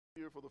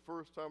Here for the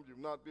first time, you've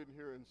not been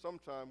here in some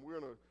time, we're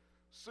in a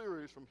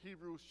series from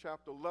Hebrews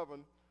chapter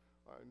 11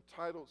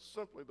 entitled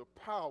simply The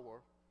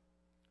Power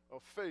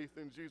of Faith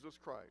in Jesus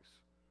Christ.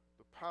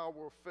 The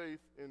power of faith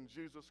in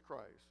Jesus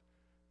Christ.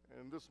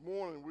 And this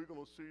morning we're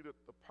going to see that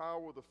the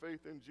power of the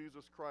faith in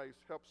Jesus Christ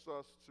helps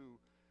us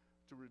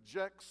to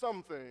reject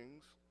some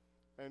things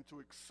and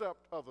to accept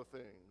other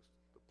things.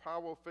 The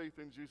power of faith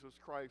in Jesus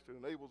Christ that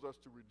enables us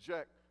to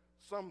reject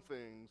some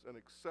things and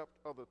accept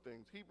other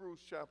things.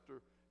 Hebrews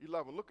chapter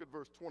 11, look at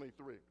verse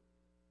 23.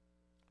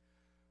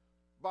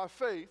 By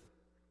faith,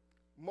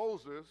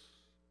 Moses,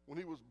 when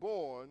he was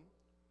born,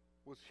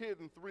 was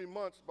hidden 3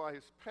 months by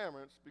his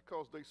parents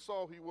because they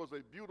saw he was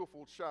a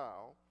beautiful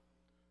child,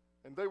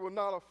 and they were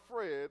not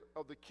afraid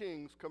of the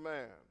king's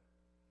command.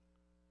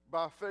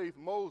 By faith,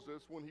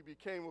 Moses, when he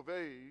became of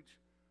age,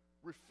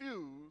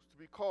 refused to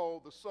be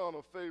called the son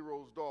of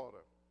Pharaoh's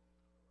daughter,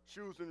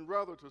 choosing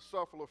rather to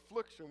suffer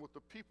affliction with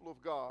the people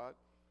of God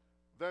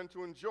than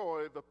to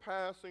enjoy the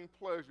passing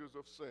pleasures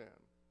of sin,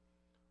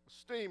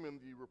 esteeming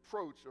the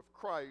reproach of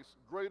Christ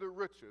greater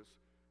riches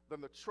than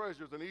the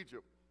treasures in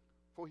Egypt,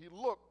 for he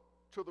looked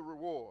to the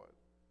reward.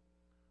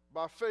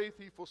 By faith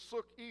he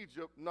forsook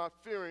Egypt, not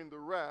fearing the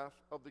wrath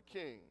of the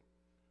king,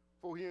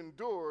 for he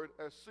endured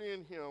as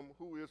seeing him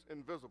who is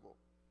invisible.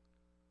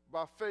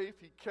 By faith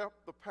he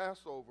kept the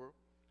Passover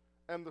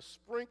and the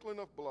sprinkling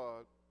of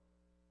blood,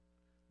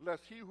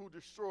 lest he who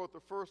destroyed the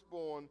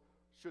firstborn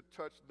should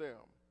touch them.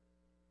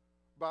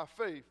 By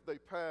faith they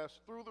passed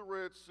through the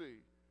Red Sea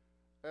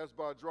as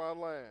by dry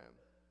land,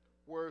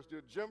 whereas the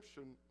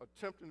Egyptians,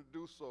 attempting to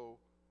do so,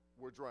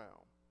 were drowned.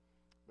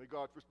 May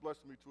God bless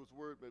me to his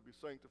word, may it be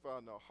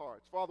sanctified in our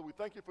hearts. Father, we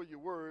thank you for your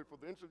word, for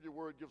the entrance of your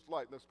word gives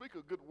light. Now speak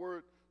a good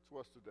word to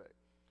us today,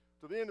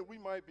 to the end that we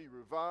might be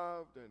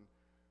revived and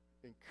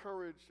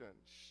encouraged and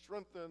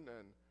strengthened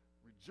and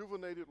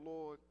rejuvenated,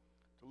 Lord,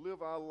 to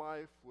live our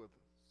life with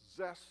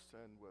zest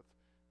and with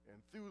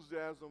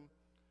enthusiasm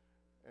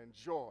and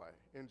joy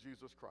in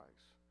Jesus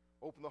Christ.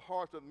 Open the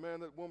hearts of that man,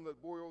 that woman, that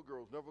boy or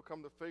girls never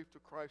come to faith to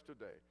Christ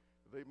today,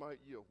 that they might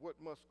yield. What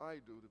must I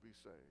do to be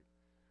saved?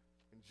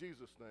 In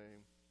Jesus'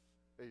 name,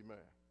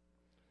 amen.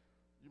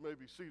 You may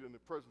be seated in the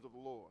presence of the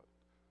Lord.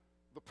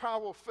 The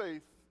power of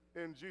faith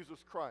in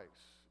Jesus Christ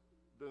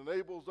that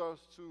enables us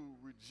to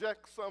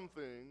reject some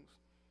things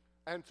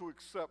and to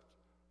accept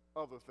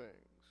other things.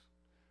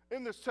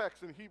 In this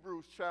text in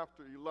Hebrews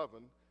chapter 11,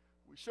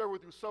 we shared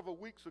with you several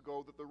weeks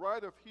ago that the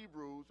writer of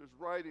Hebrews is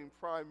writing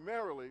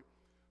primarily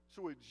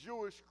to a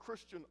Jewish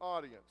Christian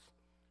audience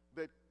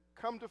that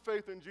come to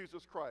faith in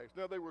Jesus Christ.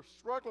 Now, they were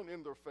struggling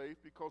in their faith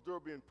because they were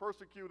being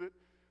persecuted.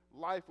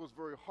 Life was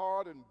very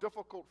hard and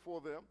difficult for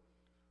them.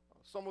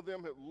 Some of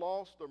them had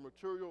lost their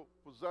material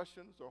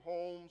possessions. Their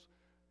homes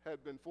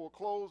had been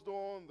foreclosed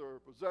on. Their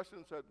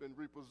possessions had been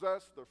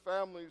repossessed. Their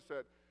families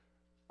had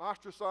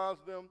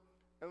ostracized them.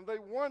 And they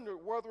wondered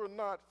whether or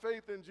not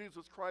faith in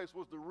Jesus Christ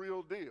was the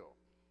real deal,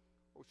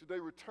 or should they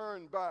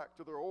return back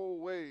to their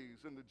old ways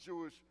in the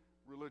Jewish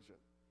religion.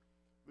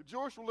 The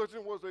Jewish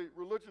religion was a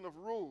religion of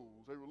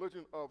rules, a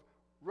religion of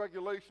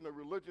regulation, a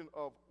religion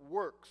of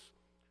works.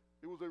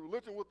 It was a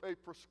religion with a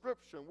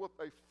prescription, with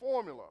a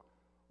formula,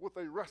 with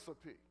a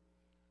recipe.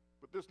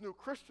 But this new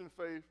Christian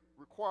faith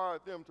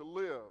required them to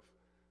live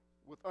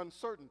with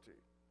uncertainty,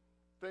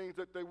 things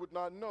that they would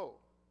not know,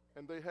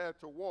 and they had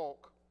to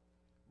walk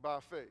by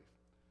faith.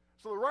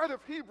 So the writer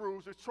of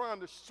Hebrews is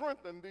trying to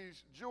strengthen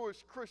these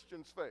Jewish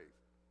Christians' faith.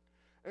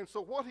 And so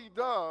what he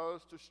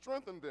does to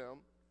strengthen them,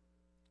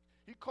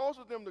 he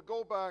causes them to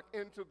go back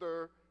into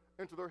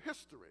their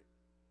history.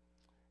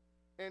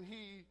 And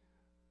he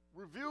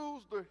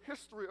reviews the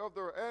history of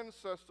their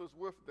ancestors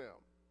with them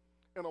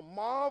in a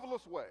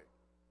marvelous way,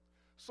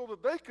 so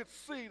that they could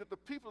see that the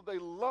people they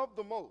loved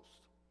the most,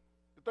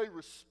 that they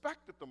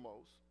respected the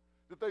most,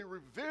 that they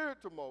revered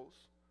the most,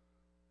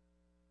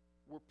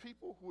 were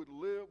people who would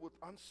live with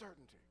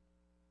uncertainty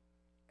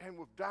and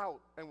with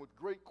doubt and with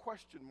great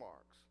question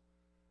marks.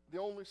 The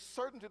only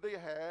certainty they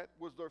had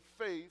was their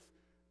faith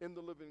in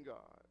the living God.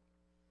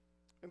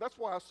 And that's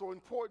why it's so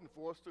important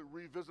for us to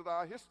revisit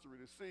our history,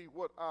 to see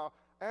what our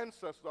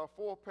ancestors, our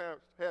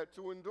foreparents had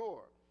to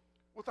endure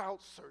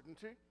without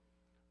certainty,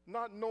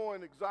 not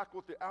knowing exactly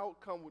what the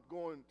outcome was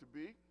going to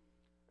be,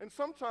 and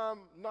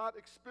sometimes not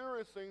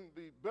experiencing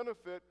the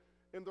benefit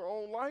in their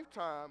own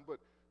lifetime, but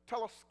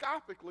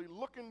telescopically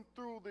looking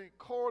through the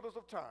corridors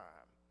of time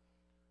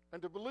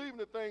and to believe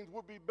that things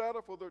would be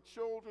better for their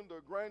children,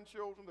 their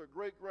grandchildren, their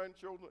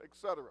great-grandchildren,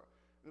 etc.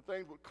 And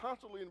things would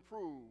constantly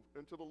improve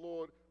until the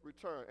Lord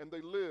returned. And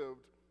they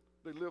lived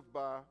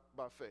by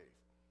faith.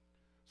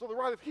 So the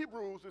writer of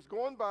Hebrews is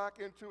going back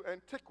into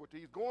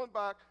antiquity. He's going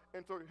back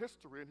into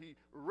history, and he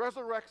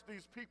resurrects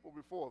these people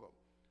before them.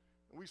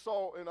 And we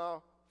saw in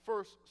our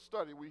first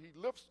study where he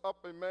lifts up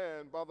a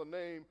man by the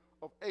name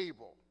of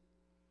Abel.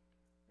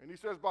 And he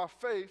says, by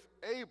faith,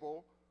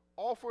 Abel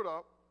offered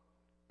up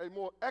a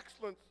more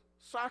excellent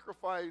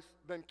sacrifice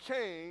than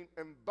Cain,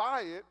 and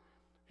by it,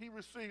 he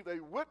received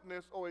a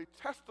witness or a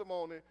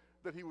testimony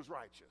that he was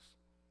righteous.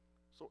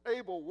 So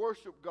Abel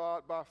worshiped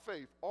God by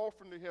faith,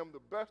 offering to him the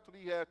best that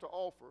he had to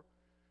offer.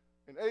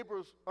 And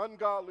Abel's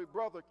ungodly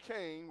brother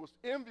Cain was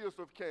envious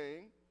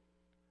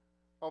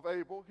of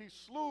Abel. He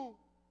slew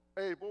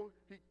Abel,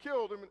 he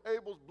killed him, and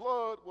Abel's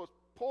blood was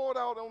poured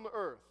out on the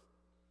earth.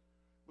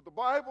 But the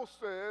Bible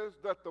says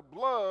that the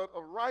blood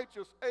of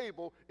righteous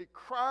Abel, it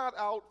cried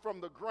out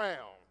from the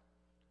ground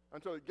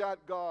until it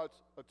got God's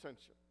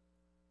attention.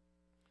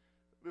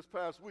 This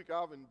past week,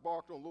 I've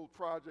embarked on a little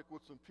project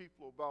with some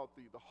people about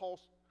the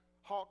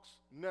Hawks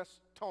Nest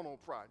Tunnel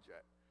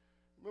project.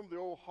 Remember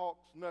the old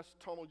Hawks Nest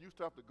Tunnel? You used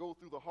to have to go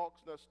through the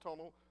Hawks Nest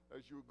Tunnel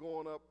as you were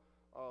going up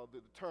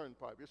the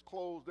turnpike. It's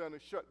closed down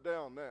and shut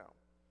down now.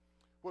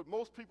 But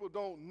most people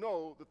don't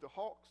know that the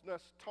Hawks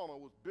Nest Tunnel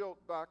was built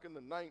back in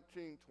the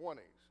 1920s.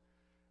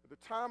 At the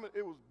time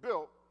it was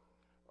built,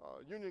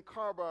 Union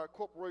Carbide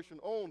Corporation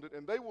owned it,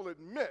 and they will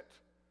admit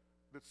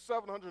that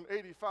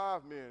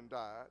 785 men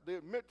died. They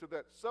admit to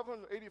that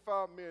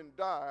 785 men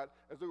died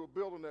as they were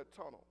building that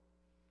tunnel.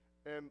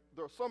 And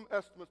there are some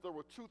estimates there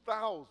were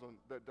 2,000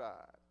 that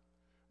died.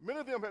 Many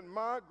of them had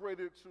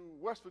migrated to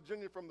West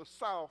Virginia from the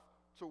south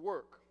to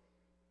work.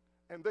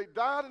 And they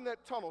died in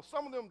that tunnel.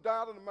 Some of them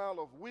died in a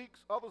matter of weeks,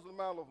 others in a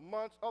matter of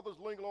months, others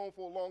lingered on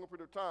for a longer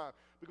period of time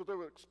because they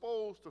were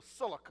exposed to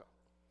silica.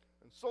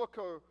 And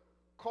silica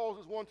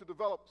causes one to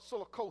develop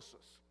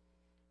silicosis.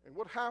 And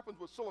what happens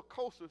with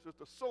silicosis is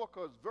the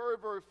silica is very,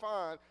 very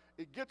fine.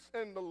 It gets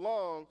in the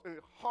lungs and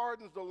it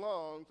hardens the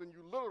lungs, and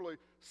you literally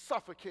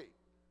suffocate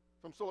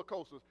from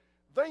silicosis.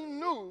 They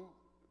knew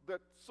that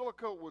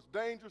silica was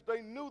dangerous.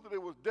 They knew that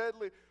it was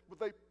deadly, but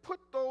they put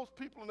those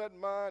people in that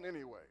mine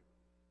anyway,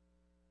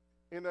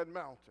 in that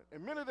mountain.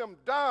 And many of them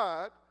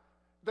died.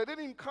 They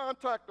didn't even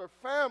contact their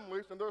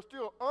families, and there are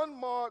still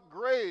unmarked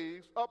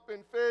graves up in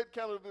Fayette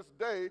County to this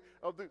day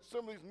of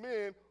some of these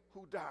men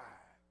who died.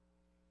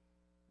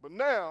 But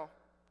now,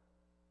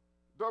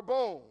 their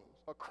bones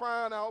are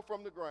crying out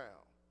from the ground.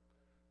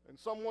 And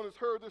someone has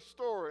heard this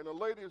story, and a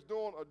lady is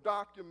doing a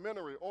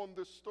documentary on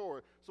this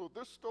story. So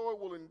this story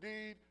will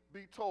indeed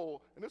be told,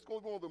 and it's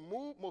going to be one of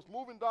the most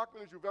moving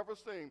documentaries you've ever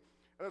seen.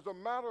 And as a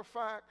matter of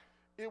fact,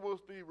 it was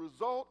the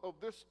result of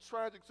this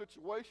tragic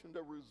situation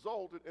that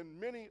resulted in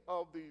many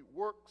of the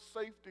work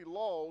safety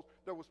laws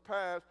that was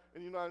passed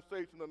in the United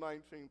States in the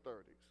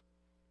 1930s.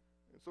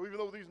 And so even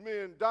though these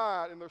men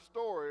died and their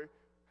story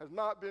has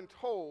not been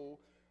told,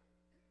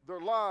 their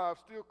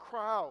lives still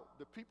cry out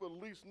that people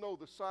at least know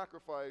the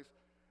sacrifice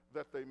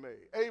that they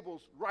made.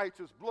 Abel's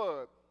righteous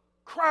blood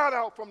cried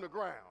out from the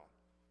ground,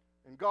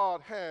 and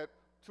God had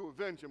to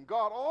avenge him.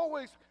 God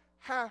always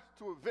has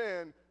to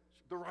avenge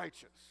the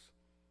righteous.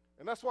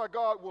 And that's why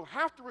God will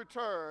have to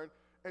return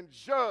and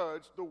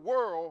judge the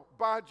world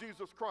by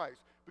Jesus Christ,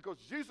 because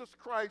Jesus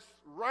Christ's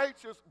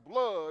righteous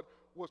blood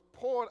was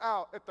poured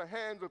out at the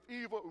hands of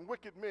evil and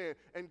wicked men,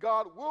 and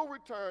God will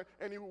return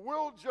and he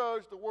will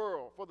judge the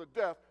world for the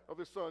death of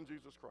his son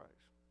Jesus Christ.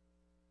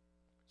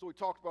 So he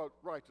talks about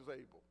righteous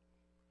Abel.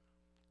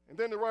 And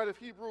then the writer of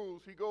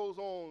Hebrews, he goes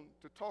on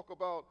to talk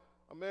about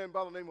a man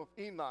by the name of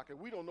Enoch, and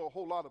we don't know a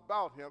whole lot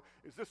about him.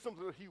 It's just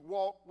something that he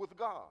walked with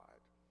God.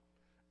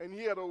 And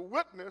he had a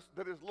witness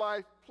that his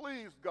life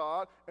pleased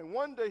God, and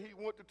one day he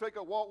went to take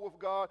a walk with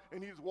God,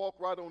 and he's walked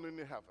right on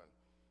into heaven.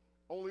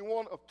 Only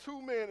one of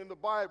two men in the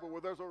Bible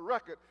where there's a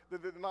record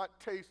that did not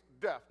taste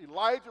death.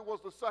 Elijah was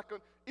the second,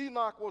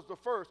 Enoch was the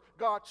first.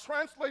 God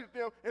translated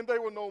them, and they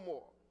were no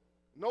more.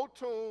 No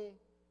tomb,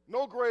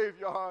 no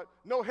graveyard,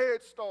 no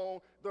headstone.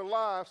 Their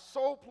lives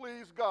so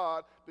pleased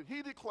God that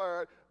he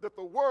declared that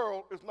the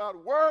world is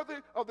not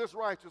worthy of this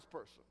righteous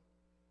person.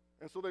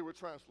 And so they were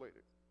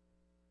translated.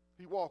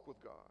 He walked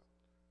with God.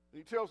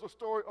 And he tells the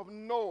story of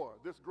Noah,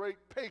 this great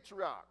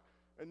patriarch.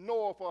 And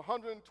Noah, for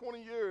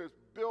 120 years,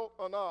 built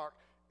an ark.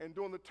 And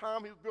during the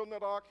time he was building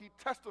that ark, he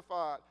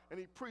testified and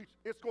he preached,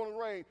 it's going to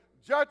rain.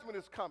 Judgment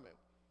is coming.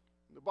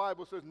 And the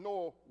Bible says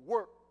Noah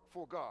worked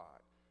for God.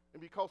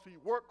 And because he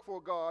worked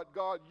for God,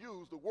 God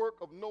used the work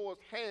of Noah's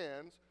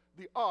hands,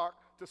 the ark,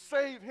 to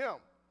save him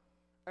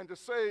and to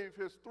save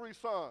his three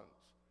sons,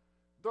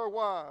 their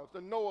wives,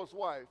 and Noah's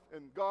wife.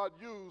 And God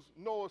used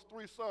Noah's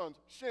three sons,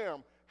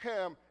 Shem,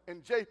 Ham,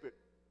 and Japheth,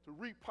 to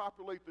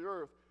repopulate the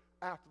earth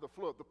after the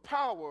flood. The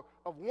power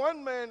of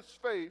one man's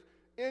faith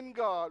in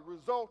God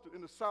resulted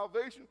in the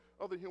salvation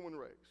of the human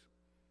race.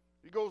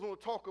 He goes on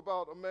to talk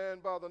about a man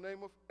by the name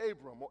of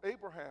Abram, or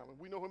Abraham, and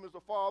we know him as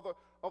the father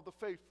of the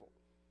faithful.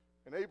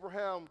 And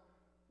Abraham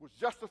was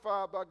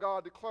justified by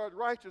God, declared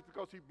righteous,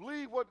 because he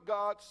believed what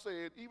God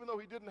said, even though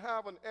he didn't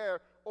have an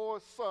heir or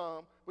a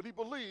son, but he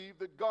believed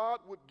that God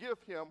would give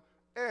him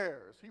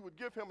heirs. He would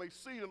give him a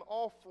seed and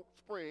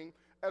offspring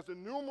as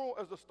innumerable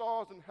as the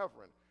stars in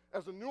heaven,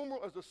 as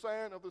innumerable as the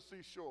sand of the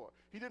seashore.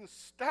 He didn't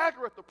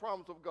stagger at the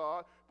promise of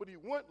God, but he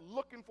went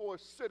looking for a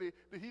city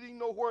that he didn't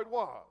know where it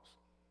was.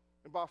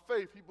 And by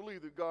faith, he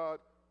believed that God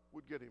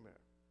would get him there.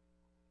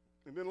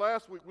 And then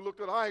last week, we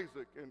looked at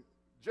Isaac and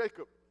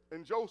Jacob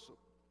and Joseph,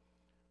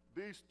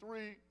 these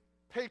three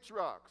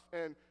patriarchs.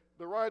 And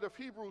the writer of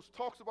Hebrews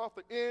talks about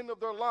the end of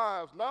their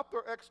lives, not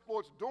their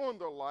exploits during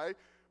their life,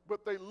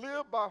 but they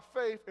lived by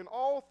faith, and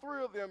all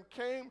three of them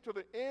came to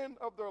the end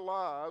of their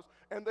lives,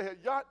 and they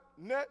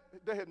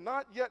had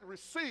not yet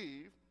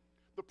received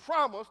the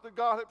promise that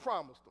God had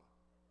promised them.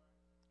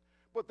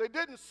 But they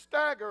didn't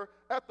stagger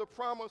at the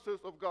promises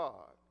of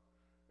God.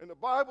 And the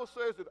Bible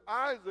says that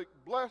Isaac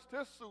blessed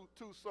his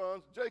two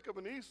sons, Jacob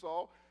and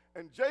Esau,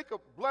 and Jacob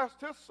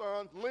blessed his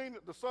sons,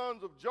 the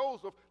sons of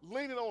Joseph,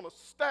 leaning on a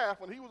staff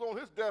when he was on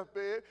his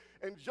deathbed.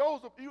 And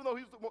Joseph, even though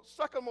he's the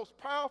second most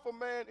powerful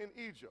man in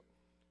Egypt,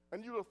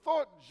 and you'd have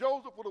thought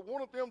Joseph would have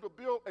wanted them to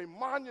build a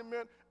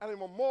monument and a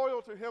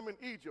memorial to him in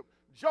Egypt.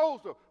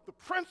 Joseph, the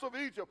prince of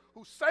Egypt,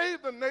 who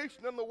saved the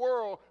nation and the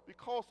world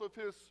because of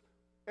his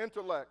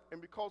intellect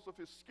and because of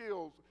his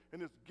skills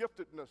and his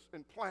giftedness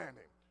in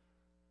planning.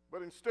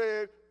 But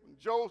instead, when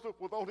Joseph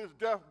was on his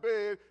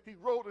deathbed, he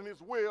wrote in his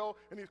will,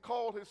 and he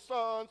called his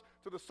sons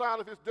to the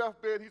side of his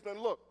deathbed. He said,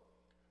 look,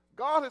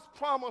 God has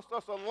promised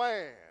us a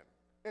land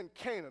in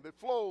Canaan that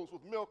flows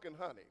with milk and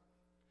honey.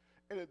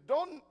 And it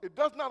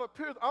does not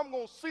appear that I'm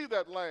going to see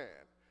that land.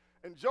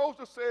 And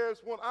Joseph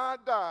says, when I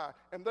die,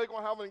 and they're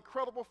going to have an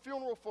incredible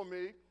funeral for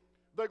me,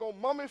 they're going to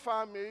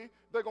mummify me,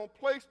 they're going to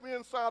place me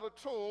inside a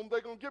tomb,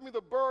 they're going to give me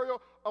the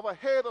burial of a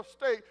head of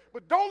state,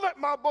 but don't let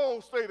my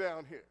bones stay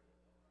down here.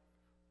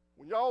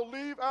 When y'all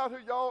leave out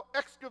here, y'all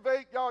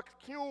excavate, y'all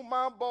exhume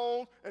my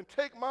bones and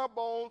take my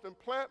bones and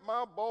plant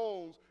my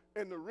bones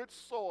in the rich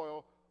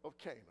soil of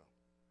Canaan.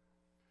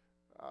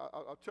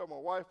 I tell my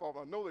wife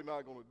often, I know they're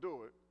not going to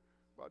do it,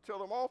 but I tell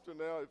them often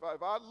now,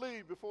 if I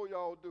leave before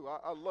y'all do,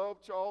 I love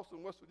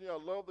Charleston, West Virginia,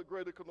 I love the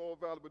greater Kanawha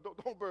Valley, but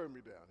don't bury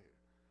me down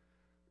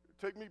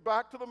here. Take me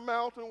back to the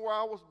mountain where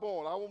I was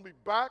born. I want to be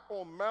back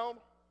in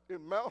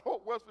Mount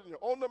Hope, West Virginia,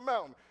 on the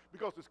mountain,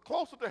 because it's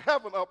closer to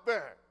heaven up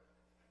there.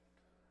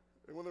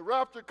 And when the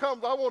rapture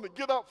comes, I want to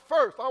get up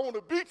first. I want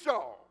to beat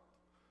y'all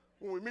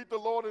when we meet the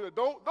Lord. And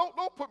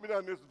don't put me down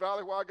in this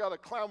valley where I got to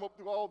climb up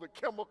through all the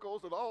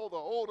chemicals and all the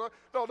odor.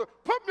 No,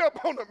 put me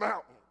up on the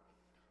mountain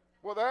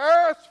where the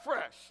air is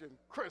fresh and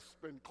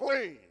crisp and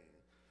clean.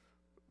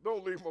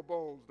 Don't leave my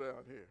bones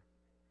down here.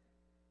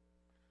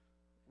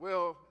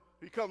 Well,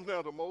 he comes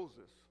down to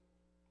Moses.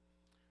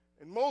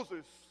 And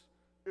Moses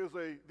is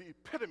the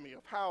epitome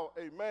of how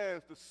a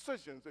man's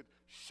decisions, it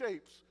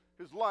shapes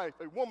his life.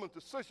 A woman's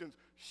decisions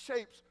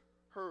shapes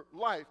her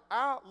life.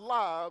 Our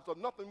lives are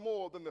nothing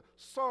more than the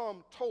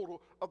sum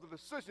total of the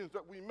decisions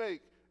that we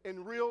make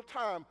in real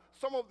time.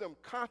 Some of them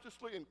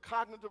consciously and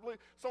cognitively,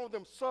 some of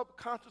them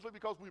subconsciously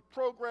because we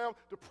program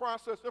to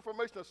process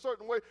information a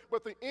certain way. But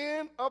at the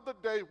end of the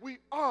day, we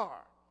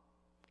are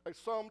a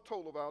sum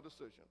total of our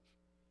decisions.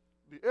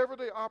 The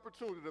everyday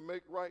opportunity to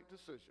make right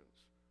decisions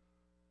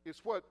is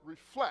what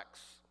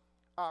reflects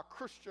our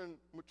Christian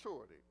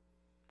maturity.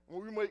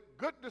 When we make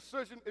good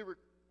decisions, it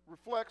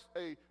reflects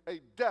a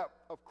depth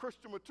of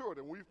Christian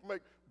maturity. When we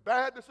make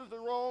bad decisions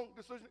and wrong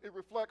decisions, it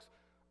reflects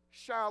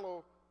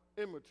shallow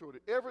immaturity.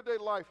 Everyday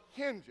life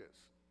hinges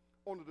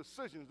on the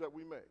decisions that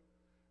we make.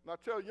 And I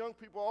tell young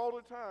people all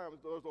the time,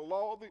 there's a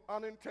law of the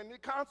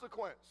unintended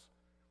consequence.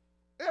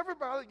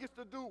 Everybody gets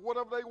to do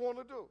whatever they want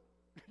to do.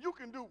 You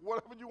can do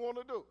whatever you want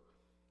to do.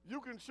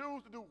 You can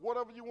choose to do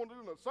whatever you want to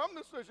do. Now, some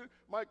decisions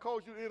might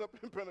cause you to end up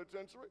in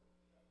penitentiary.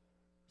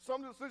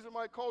 Some decisions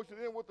might cause you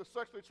to end with a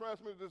sexually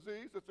transmitted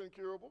disease that's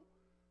incurable.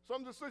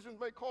 Some decisions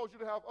may cause you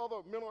to have other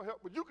mental health,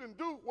 but you can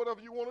do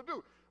whatever you want to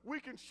do. We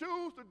can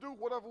choose to do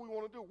whatever we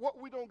want to do. What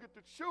we don't get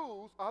to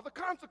choose are the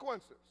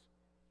consequences.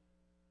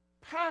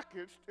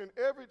 Packaged in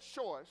every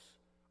choice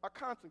are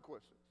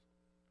consequences.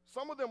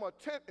 Some of them are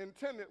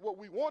intended what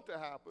we want to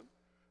happen.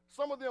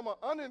 Some of them are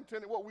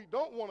unintended, what we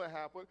don't want to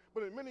happen,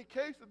 but in many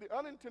cases, the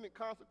unintended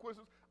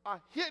consequences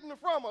are hidden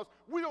from us.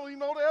 We don't even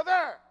know they're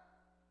there.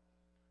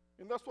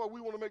 And that's why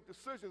we want to make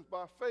decisions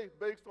by faith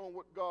based on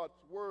what God's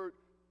word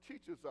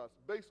teaches us,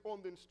 based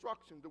on the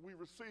instruction that we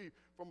receive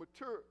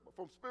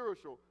from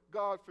spiritual,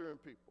 God-fearing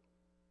people.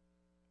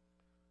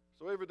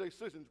 So everyday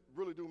decisions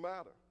really do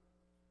matter.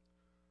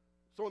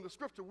 So in the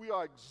scripture, we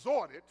are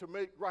exhorted to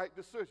make right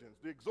decisions.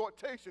 The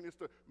exhortation is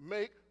to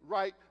make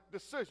right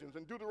decisions.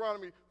 In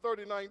Deuteronomy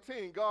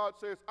 30:19, God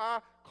says, I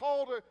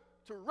called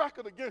to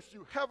reckon against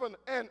you heaven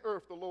and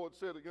earth, the Lord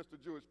said against the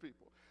Jewish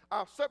people.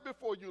 I've set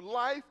before you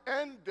life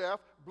and death,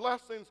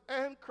 blessings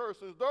and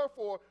curses.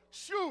 Therefore,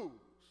 choose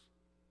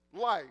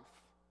life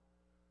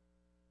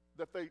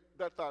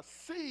that thy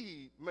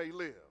seed may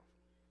live.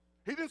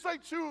 He didn't say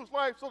choose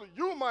life so that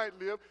you might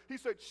live. He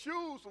said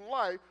choose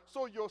life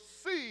so your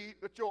seed,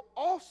 that your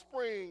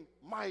offspring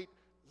might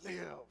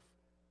live.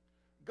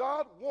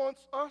 God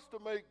wants us to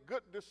make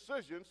good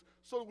decisions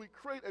so that we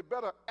create a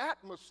better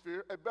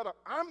atmosphere, a better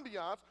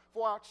ambiance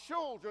for our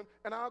children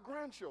and our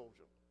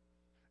grandchildren.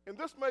 And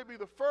this may be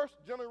the first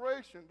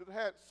generation that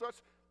had such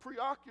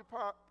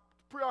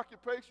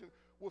preoccupation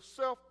with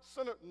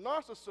self-centered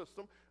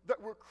narcissism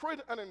that we're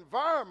creating an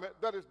environment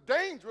that is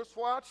dangerous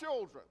for our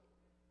children.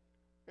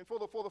 And for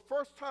the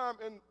first time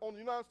on the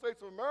United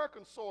States of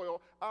American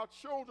soil, our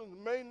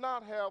children may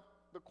not have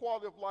the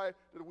quality of life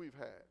that we've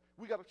had.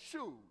 We got to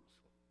choose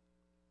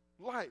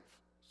life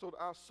so that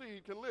our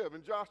seed can live.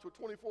 In Joshua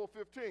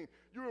 24:15,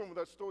 you remember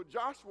that story.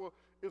 Joshua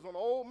is an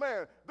old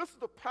man. This is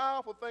the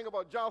powerful thing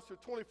about Joshua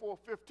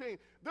 24:15.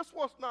 This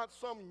was not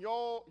some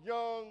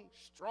young,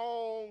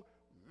 strong,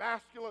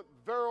 masculine,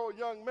 virile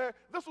young man.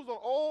 This was an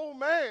old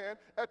man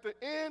at the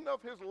end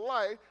of his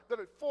life that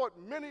had fought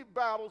many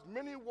battles,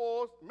 many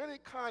wars, many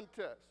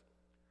contests,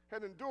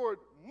 had endured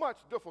much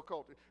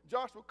difficulty.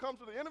 Joshua comes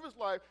to the end of his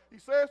life. He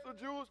says to the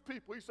Jewish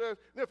people, he says,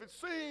 if it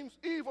seems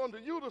evil unto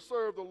you to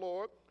serve the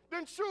Lord,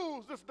 then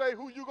choose this day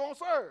who you're going to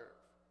serve.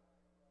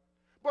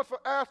 But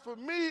as for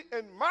me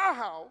and my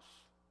house,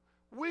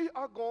 we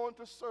are going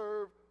to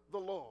serve the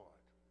Lord.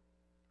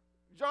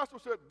 Joshua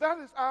said, that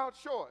is our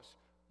choice.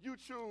 You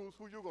choose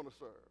who you're going to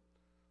serve.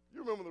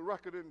 You remember the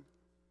record in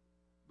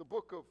the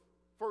book of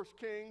 1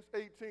 Kings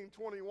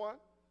 18:21.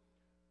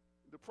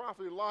 The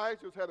prophet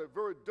Elijah has had a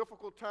very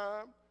difficult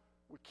time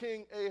with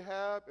King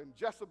Ahab and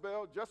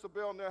Jezebel.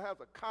 Jezebel now has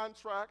a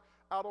contract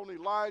out on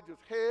Elijah's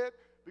head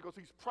because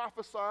he's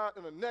prophesied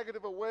in a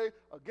negative way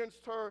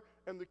against her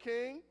and the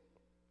king.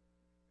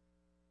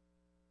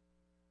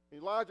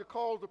 Elijah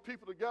calls the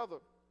people together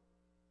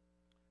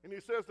and he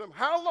says to them,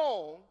 how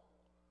long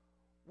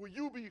will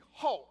you be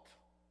halt?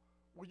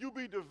 Will you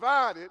be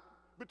divided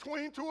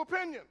between two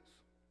opinions?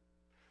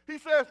 He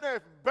says, now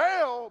if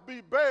Baal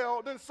be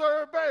Baal, then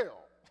serve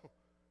Baal.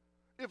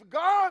 If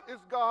God is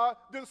God,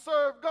 then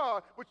serve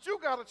God. But you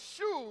got to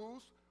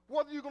choose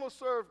whether you're going to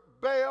serve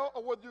Baal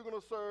or whether you're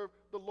going to serve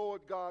the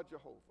Lord God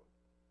Jehovah.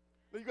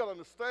 Now you got to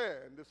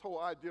understand this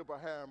whole idea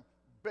behind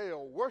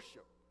Baal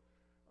worship.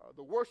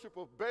 The worship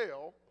of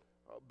Baal,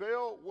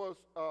 Baal was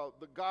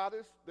the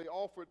goddess. They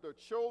offered their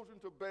children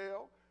to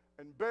Baal.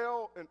 And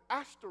Baal and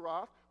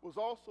Ashtaroth was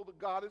also the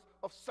goddess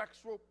of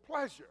sexual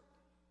pleasure.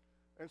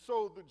 And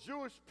so the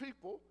Jewish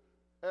people,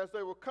 as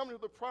they were coming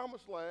to the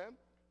promised land,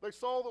 they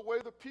saw the way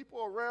the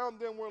people around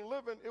them were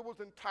living. It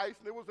was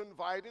enticing, it was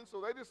inviting, so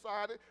they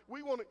decided,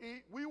 we want to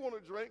eat, we want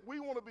to drink,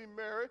 we want to be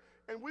merry,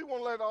 and we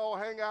want to let it all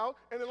hang out.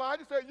 And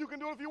Elijah said, you can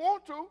do it if you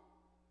want to.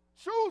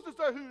 Choose to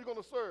say who you're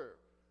going to serve.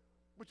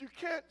 But you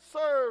can't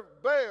serve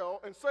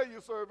Baal and say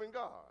you're serving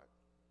God.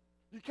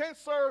 You can't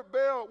serve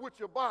Baal with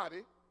your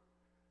body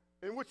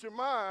and with your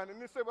mind, and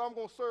then say, well, I'm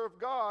going to serve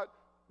God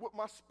with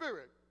my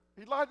spirit.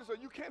 Elijah said,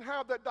 you can't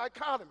have that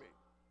dichotomy,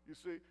 you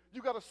see.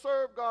 You got to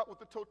serve God with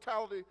the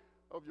totality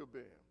of your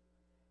being.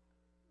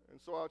 And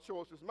so our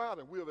choices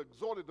matter. We are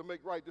exhorted to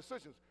make right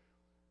decisions.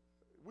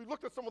 We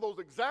looked at some of those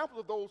examples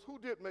of those who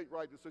did make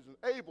right decisions.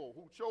 Abel,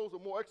 who chose a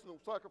more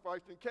excellent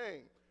sacrifice than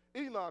Cain.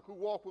 Enoch, who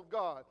walked with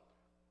God.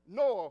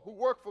 Noah, who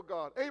worked for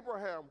God.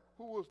 Abraham,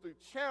 who was the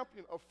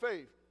champion of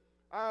faith.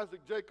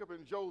 Isaac, Jacob,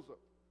 and Joseph,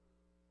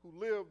 who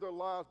lived their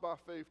lives by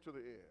faith to the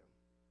end.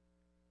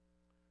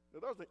 Now,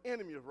 there's an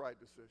enemy of right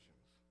decisions,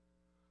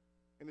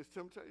 and it's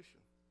temptation.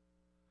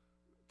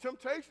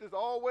 Temptation is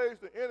always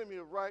the enemy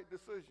of right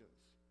decisions.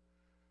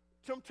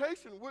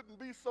 Temptation wouldn't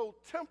be so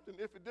tempting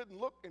if it didn't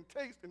look and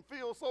taste and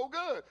feel so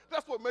good.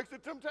 That's what makes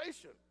it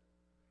temptation.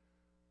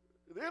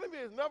 The enemy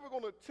is never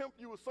going to tempt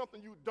you with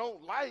something you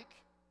don't like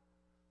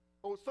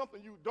or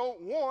something you don't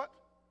want,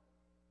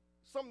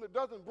 something that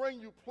doesn't bring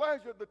you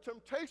pleasure. The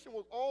temptation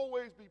will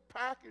always be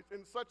packaged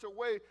in such a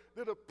way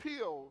that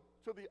appeals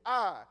to the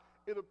eye,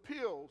 it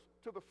appeals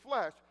to the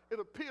flesh, it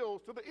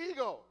appeals to the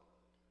ego.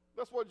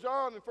 That's what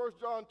John in 1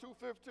 John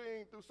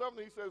 2:15 through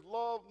 17, he says,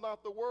 love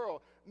not the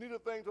world, neither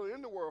things that are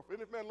in the world. For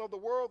if man love the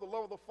world, the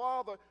love of the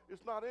Father is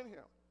not in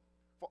him.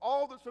 For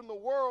all that's in the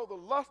world, the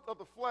lust of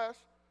the flesh,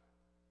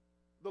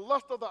 the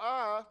lust of the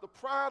eyes, the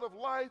pride of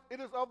life, it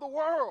is of the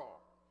world.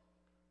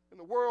 And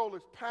the world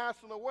is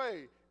passing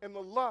away, and the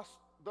lust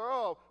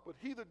thereof. But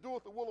he that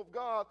doeth the will of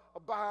God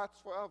abides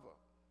forever.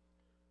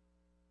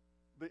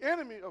 The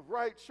enemy of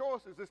right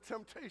choices is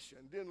temptation,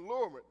 the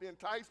allurement, the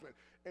enticement.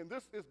 And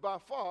this is by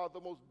far the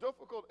most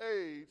difficult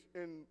age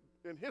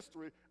in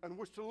history in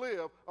which to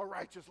live a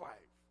righteous life.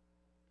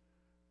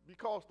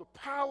 Because the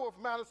power of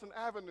Madison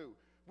Avenue,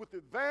 with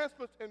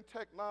advancements in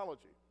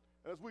technology,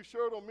 as we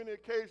shared on many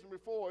occasions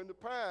before, in the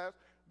past,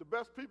 the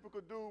best people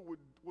could do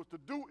was to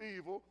do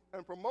evil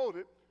and promote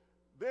it.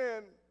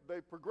 Then they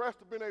progressed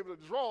to being able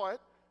to draw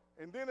it,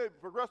 and then they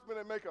progressed to being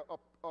able to make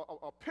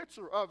a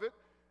picture of it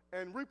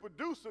and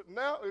reproduce it.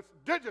 Now it's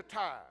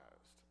digitized.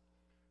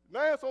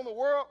 Now it's on the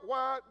World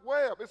Wide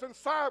Web. It's in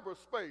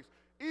cyberspace.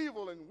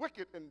 Evil and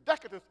wicked and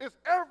decadence is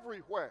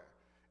everywhere.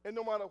 And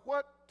no matter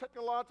what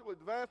technological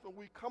advancement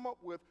we come up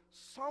with,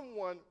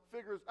 someone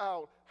figures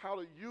out how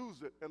to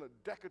use it in a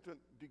decadent,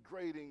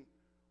 degrading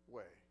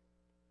way.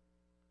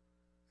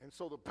 And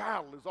so the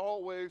battle is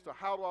always to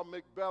how do I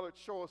make better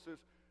choices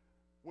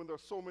when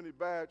there's so many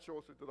bad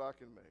choices that I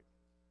can make.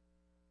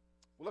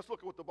 Well, let's look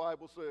at what the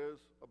Bible says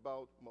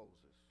about Moses.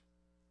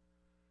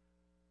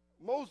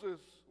 Moses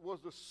was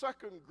the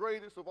second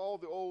greatest of all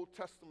the Old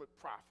Testament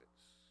prophets.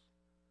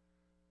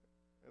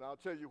 And I'll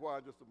tell you why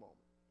in just a moment.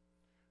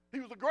 He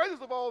was the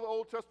greatest of all the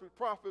Old Testament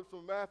prophets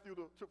from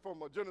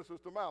from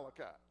Genesis to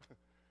Malachi.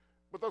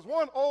 But there's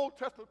one Old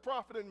Testament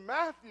prophet in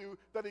Matthew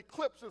that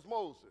eclipses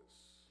Moses,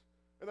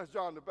 and that's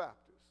John the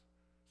Baptist.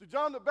 See,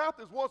 John the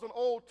Baptist was an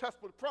Old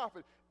Testament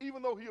prophet,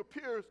 even though he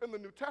appears in the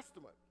New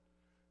Testament,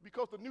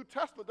 because the New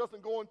Testament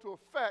doesn't go into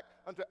effect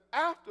until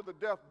after the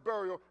death,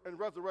 burial, and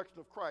resurrection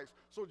of Christ.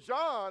 So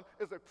John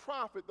is a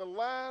prophet, the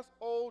last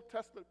Old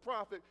Testament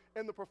prophet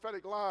in the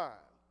prophetic line.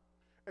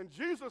 And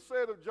Jesus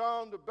said of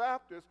John the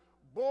Baptist,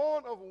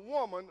 born of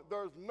woman,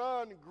 there's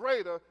none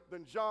greater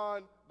than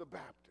John the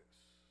Baptist.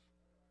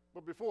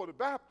 But before the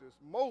Baptist,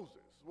 Moses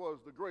was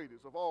the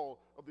greatest of all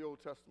of the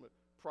Old Testament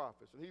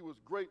prophets, and he was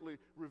greatly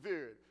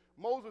revered.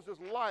 Moses'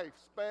 life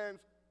spans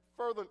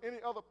further than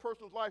any other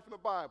person's life in the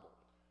Bible.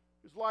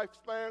 His life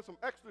spans from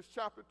Exodus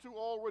chapter 2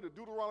 all the way to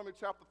Deuteronomy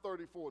chapter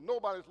 34.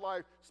 Nobody's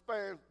life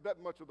spans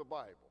that much of the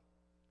Bible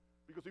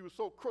because he was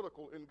so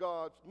critical in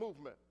God's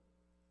movement.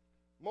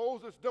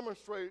 Moses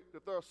demonstrated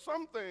that there are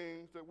some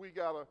things that we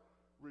got to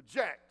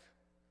reject,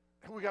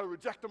 and we got to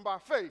reject them by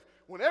faith.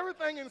 When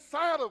everything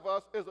inside of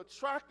us is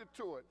attracted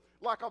to it,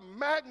 like a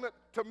magnet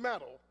to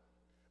metal,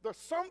 there's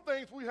some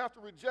things we have to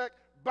reject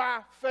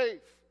by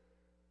faith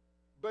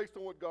based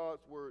on what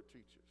God's word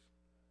teaches.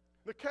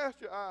 Now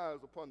cast your eyes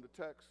upon the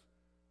text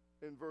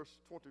in verse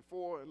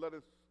 24 and let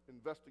us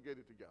investigate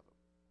it together.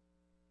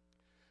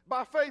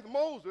 By faith,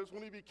 Moses,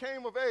 when he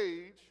became of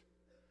age,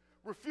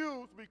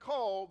 refused to be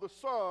called the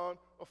son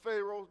of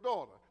Pharaoh's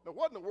daughter. Now,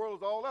 what in the world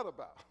is all that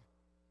about?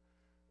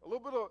 A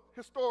little bit of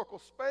historical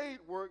spade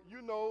work,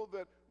 you know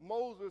that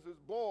Moses is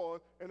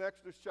born in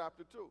Exodus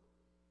chapter 2.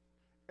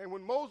 And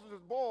when Moses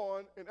is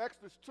born in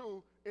Exodus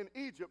 2 in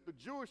Egypt, the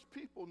Jewish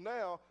people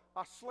now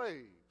are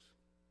slaves.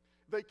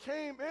 They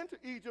came into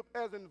Egypt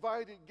as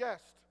invited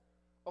guests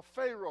of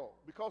Pharaoh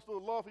because of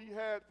the love he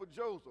had for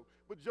Joseph.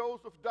 But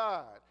Joseph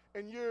died,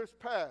 and years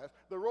passed.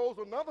 There rose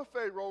another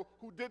Pharaoh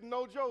who didn't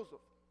know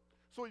Joseph.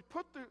 So he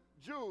put the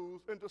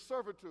Jews into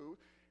servitude,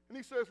 and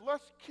he says,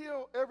 let's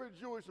kill every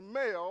Jewish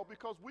male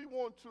because we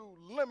want to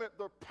limit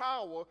their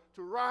power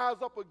to rise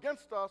up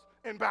against us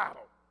in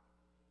battle.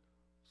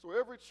 So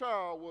every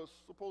child was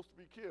supposed to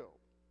be killed.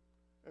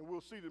 And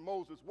we'll see that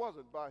Moses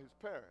wasn't by his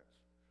parents.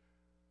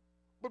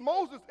 But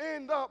Moses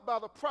ended up, by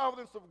the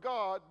providence of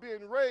God,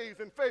 being raised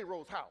in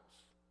Pharaoh's house.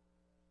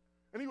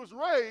 And he was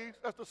raised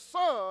as the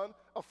son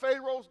of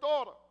Pharaoh's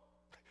daughter.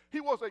 He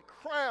was a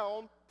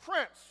crowned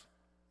prince,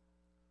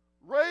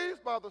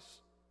 raised by the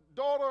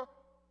daughter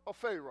of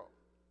Pharaoh.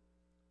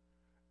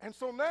 And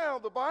so now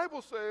the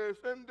Bible says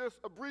in this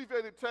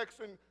abbreviated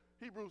text in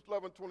Hebrews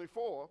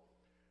 11:24,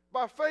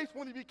 by faith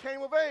when he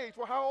became of age.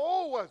 Well, how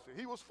old was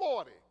he? He was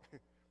 40.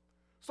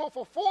 So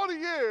for 40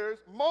 years,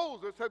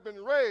 Moses had been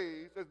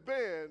raised as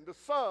being the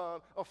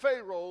son of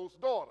Pharaoh's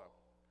daughter.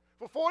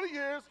 For 40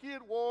 years, he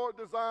had wore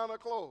designer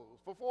clothes.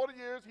 For 40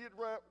 years, he had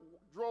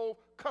drove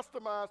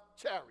customized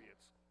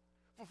chariots.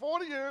 For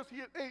 40 years, he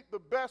had ate the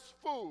best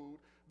food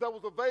that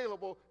was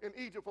available in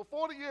Egypt. For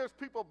 40 years,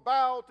 people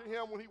bowed to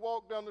him when he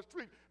walked down the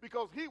street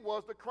because he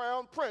was the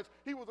crown prince.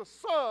 He was the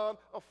son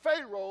of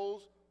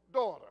Pharaoh's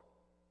daughter.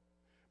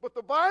 But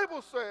the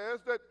Bible says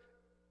that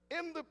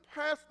in the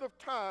passage of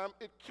time,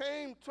 it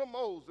came to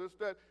Moses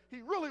that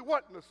he really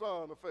wasn't the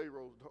son of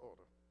Pharaoh's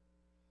daughter.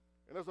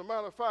 And as a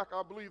matter of fact,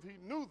 I believe he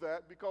knew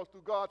that because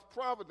through God's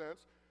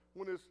providence,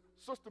 when his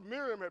sister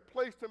Miriam had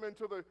placed him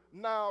into the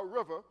Nile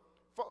River,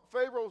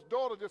 Pharaoh's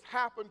daughter just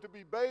happened to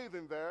be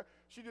bathing there.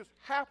 She just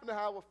happened to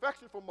have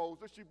affection for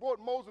Moses. She brought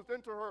Moses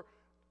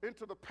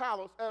into the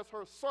palace as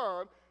her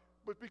son,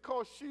 but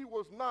because she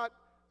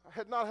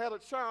had not had a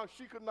child,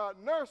 she could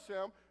not nurse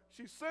him.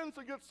 She sends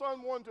to get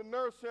someone to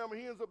nurse him, and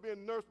he ends up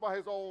being nursed by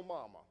his own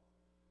mama.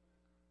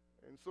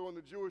 And so in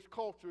the Jewish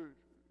culture,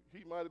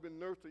 he might have been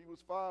nursed till he was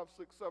 5,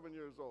 6, 7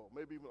 years old,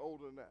 maybe even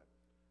older than that.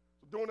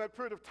 So during that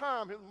period of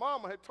time, his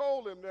mama had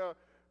told him, now,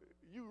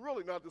 you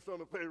really not the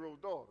son of Pharaoh's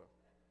daughter.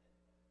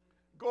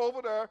 Go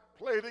over there,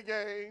 play the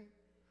game,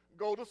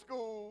 go to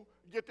school,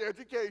 get the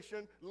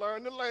education,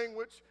 learn the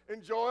language,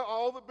 enjoy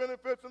all the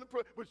benefits,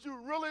 but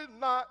you're really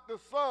not the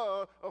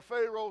son of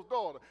Pharaoh's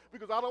daughter.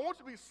 Because I don't want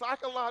you to be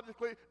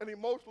psychologically and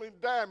emotionally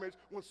damaged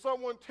when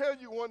someone tells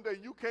you one day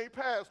you can't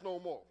pass no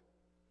more.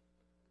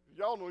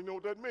 Y'all don't even know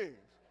what that means.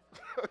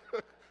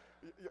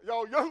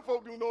 Y'all young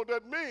folk do know what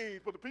that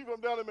means, but the people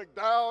down in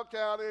McDowell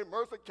County,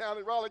 Mercer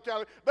County, Raleigh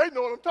County, they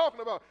know what I'm talking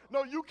about.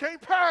 No, you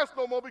can't pass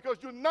no more because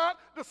you're not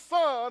the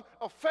son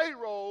of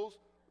Pharaoh's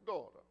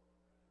daughter.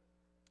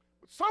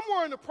 But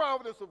somewhere in the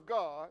providence of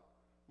God,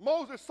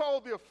 Moses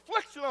saw the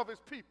affliction of his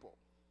people.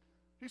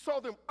 He saw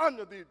them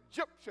under the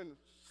Egyptian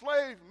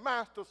slave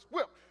master's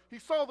whip. He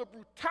saw the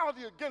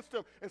brutality against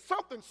them, and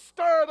something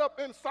stirred up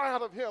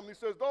inside of him. He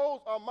says, those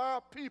are my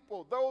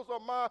people. Those are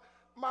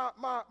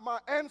my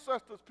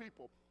ancestors'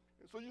 people.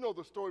 And so you know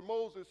the story.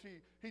 Moses,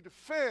 he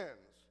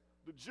defends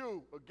the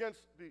Jew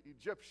against the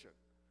Egyptian.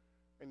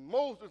 And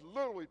Moses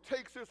literally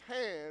takes his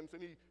hands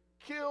and he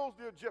kills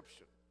the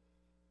Egyptian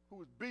who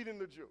was beating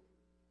the Jew.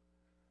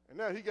 And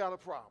now he got a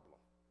problem.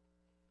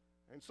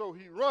 And so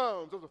he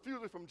runs as a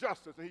fugitive from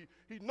justice. And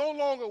he no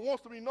longer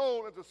wants to be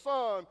known as the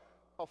son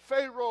of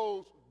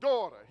Pharaoh's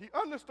daughter. He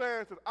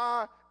understands that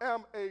I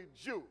am a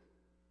Jew.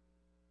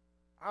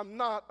 I'm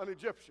not an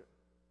Egyptian.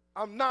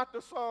 I'm not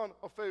the son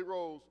of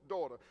Pharaoh's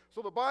daughter.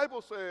 So the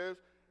Bible says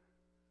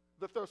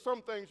that there are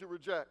some things you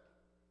reject.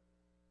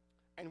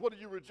 And what do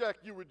you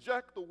reject? You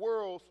reject the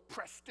world's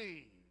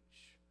prestige.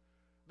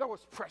 There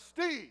was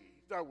prestige,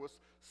 there was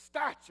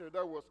stature,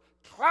 there was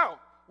clout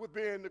with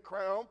being the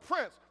crown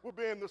prince, with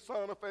being the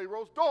son of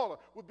Pharaoh's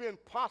daughter, with being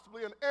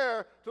possibly an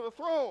heir to the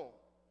throne.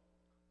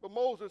 But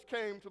Moses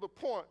came to the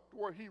point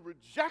where he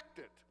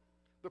rejected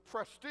the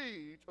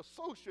prestige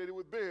associated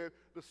with being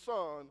the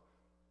son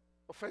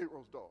of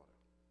Pharaoh's daughter.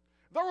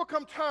 There will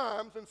come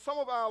times in some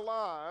of our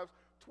lives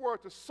where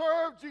to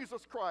serve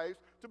Jesus Christ,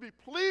 to be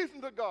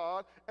pleasing to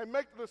God, and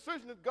make the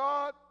decision that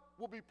God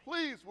will be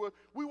pleased with,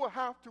 we will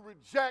have to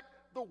reject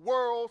the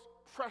world's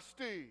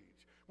prestige.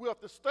 We have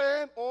to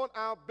stand on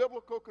our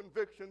biblical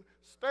conviction,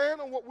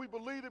 stand on what we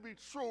believe to be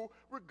true,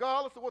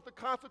 regardless of what the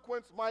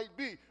consequence might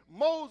be.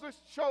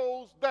 Moses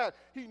chose that.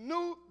 He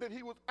knew that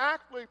he was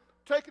actually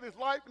taking his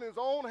life in his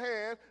own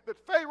hands, that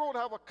Pharaoh would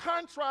have a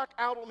contract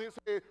out on his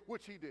head,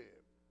 which he did.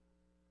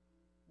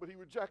 But he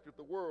rejected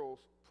the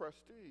world's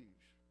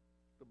prestige,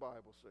 the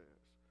Bible says,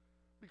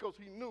 because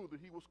he knew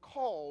that he was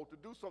called to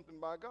do something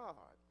by God.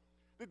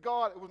 That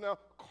God was now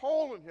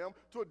calling him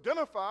to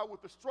identify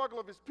with the struggle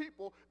of his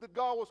people, that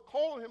God was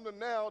calling him to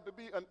now to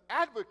be an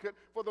advocate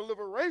for the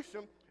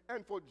liberation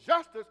and for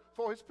justice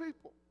for his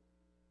people.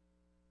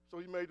 So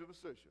he made the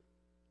decision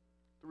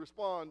to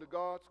respond to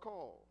God's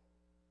call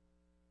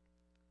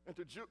and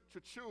to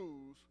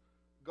choose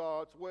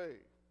God's way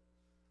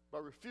by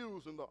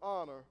refusing the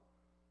honor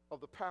of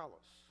the palace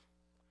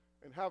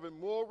and having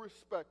more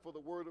respect for the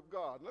word of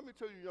God. Let me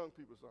tell you young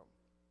people something.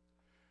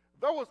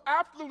 There was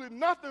absolutely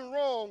nothing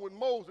wrong with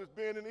Moses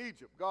being in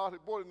Egypt. God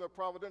had brought him there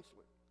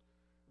providentially.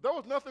 There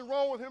was nothing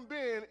wrong with him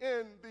being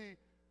in the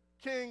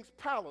king's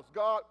palace.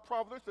 God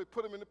providentially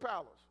put him in the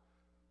palace.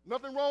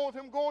 Nothing wrong with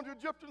him going to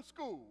Egyptian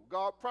school.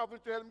 God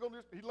providentially had him go to,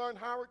 he learned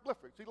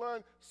hieroglyphics. He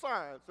learned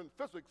science and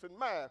physics and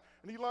math.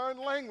 And he learned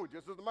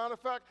languages. As a matter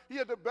of fact, he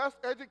had the best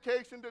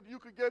education that you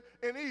could get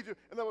in Egypt.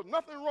 And there was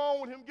nothing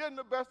wrong with him getting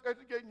the best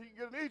education he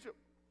could get in Egypt.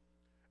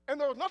 And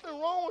there was nothing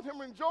wrong with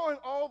him enjoying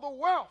all the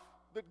wealth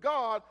that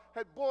God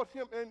had brought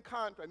him in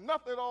contact.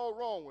 Nothing at all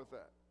wrong with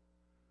that.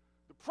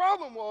 The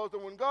problem was that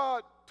when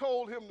God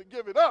told him to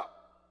give it up,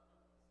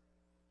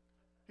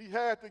 he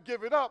had to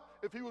give it up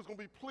if he was going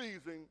to be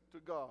pleasing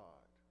to God.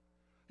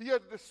 He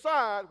had to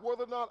decide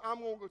whether or not I'm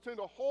going to continue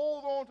to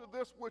hold on to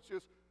this which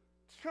is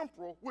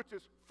temporal, which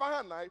is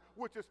finite,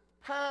 which is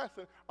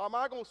passing. Am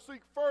I going to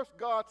seek first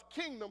God's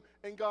kingdom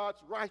and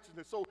God's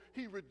righteousness? So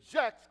he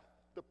rejects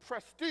the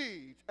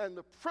prestige and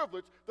the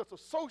privilege that's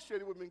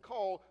associated with being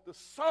called the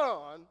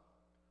son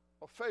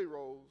of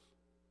Pharaoh's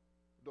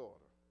daughter.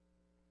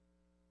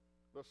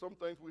 There are some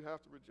things we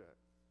have to reject.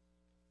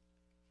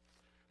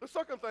 The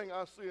second thing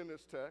I see in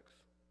this text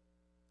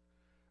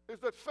is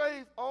that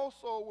faith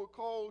also will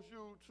cause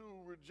you to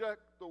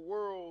reject the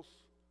world's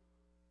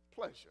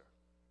pleasure.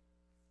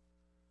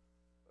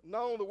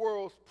 Not only the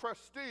world's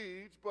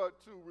prestige,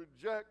 but to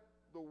reject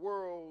the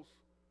world's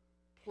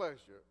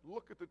pleasure.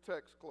 Look at the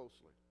text closely.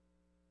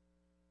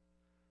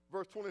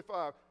 Verse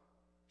 25,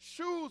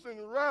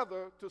 choosing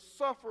rather to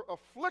suffer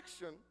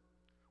affliction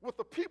with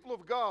the people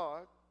of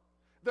God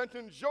than to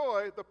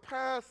enjoy the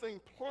passing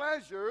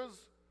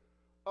pleasures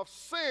of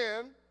sin,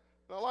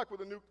 and I like what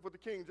the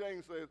King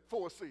James says,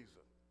 for a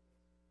season.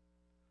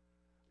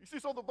 You see,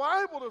 so the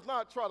Bible does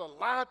not try to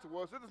lie to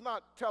us. It does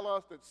not tell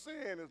us that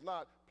sin is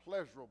not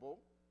pleasurable.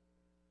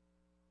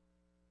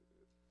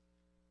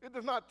 It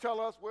does not tell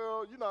us,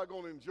 well, you're not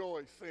going to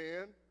enjoy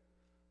sin.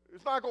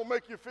 It's not going to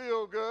make you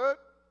feel good.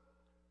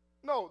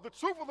 No, the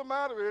truth of the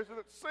matter is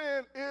that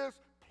sin is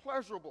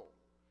pleasurable.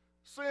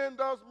 Sin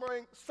does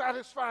bring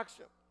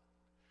satisfaction.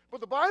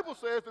 But the Bible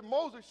says that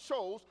Moses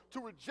chose to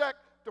reject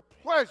the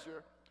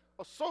pleasure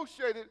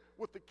associated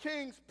with the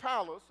king's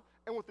palace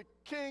and with the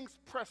king's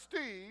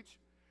prestige,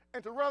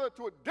 and to rather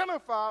to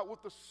identify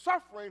with the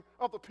suffering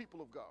of the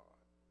people of God.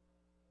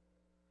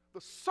 The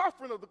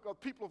suffering of the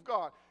people of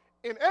God.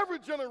 In every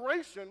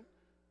generation,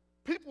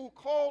 people who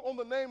call on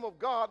the name of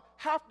God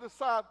have to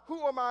decide,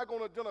 who am I going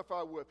to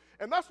identify with?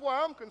 And that's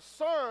why I'm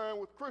concerned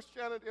with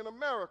Christianity in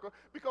America,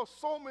 because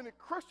so many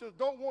Christians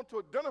don't want to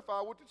identify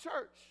with the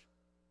church.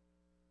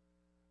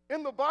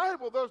 In the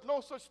Bible, there's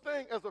no such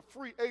thing as a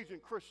free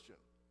agent Christian.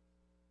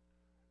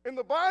 In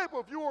the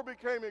Bible, if you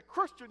became a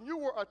Christian, you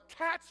were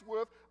attached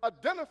with,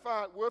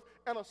 identified with,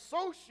 and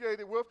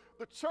associated with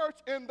the church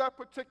in that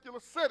particular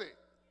city,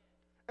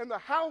 and the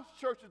house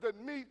churches that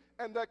meet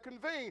and that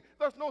convene.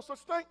 There's no such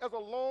thing as a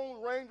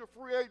lone ranger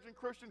free agent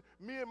Christian,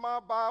 me and my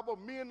Bible,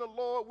 me and the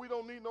Lord, we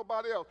don't need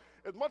nobody else.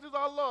 As much as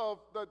I love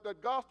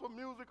that gospel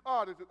music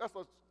artist, that's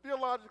a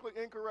theologically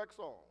incorrect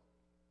song.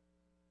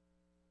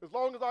 As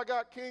long as I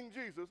got King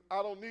Jesus,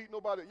 I don't need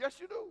nobody. Yes,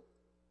 you do.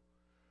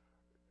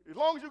 As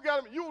long as you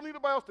got him, you don't need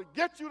anybody else to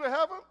get you to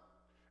heaven,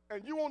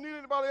 and you won't need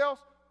anybody else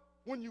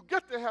when you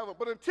get to heaven.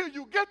 But until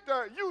you get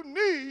there, you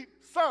need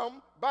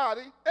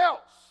somebody else.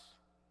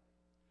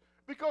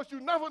 Because you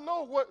never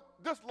know what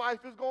this life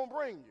is going to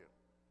bring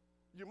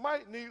you. You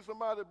might need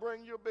somebody to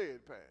bring your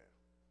bedpan.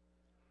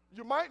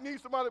 You might need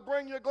somebody to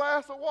bring you a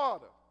glass of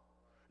water.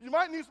 You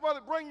might need somebody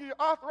to bring you your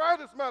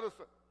arthritis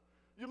medicine.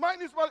 You might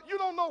need somebody, you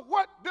don't know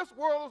what this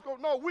world is going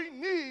to know. We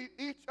need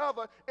each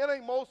other in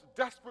a most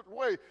desperate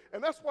way.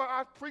 And that's why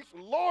I preach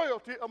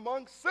loyalty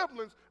among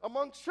siblings,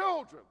 among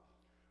children.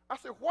 I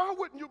said, why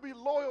wouldn't you be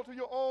loyal to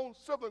your own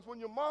siblings? When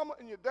your mama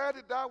and your daddy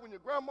die, when your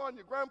grandma and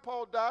your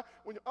grandpa die,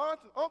 when your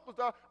aunts and uncles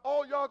die,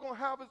 all y'all going to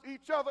have is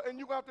each other, and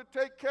you have to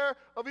take care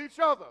of each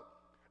other.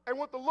 And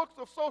with the looks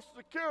of Social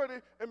Security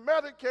and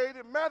Medicaid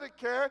and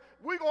Medicare,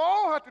 we're going to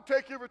all have to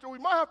take care of it. We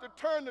might have to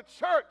turn the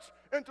church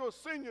into a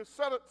senior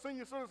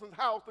citizen's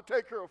house to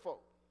take care of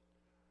folks.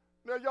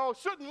 Now, y'all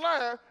shouldn't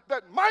laugh.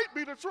 That might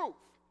be the truth.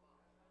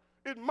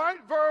 It might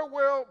very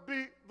well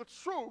be the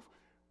truth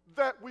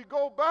that we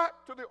go back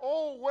to the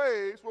old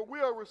ways where we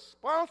are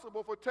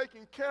responsible for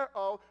taking care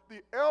of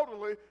the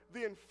elderly,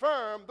 the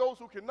infirm, those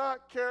who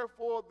cannot care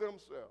for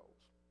themselves.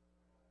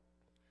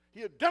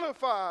 He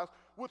identifies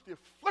with the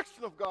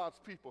affliction of God's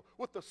people,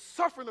 with the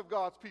suffering of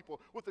God's people,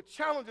 with the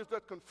challenges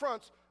that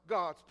confronts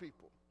God's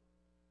people,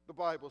 the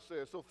Bible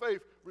says. So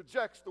faith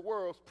rejects the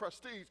world's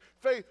prestige.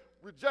 Faith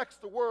rejects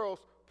the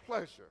world's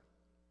pleasure.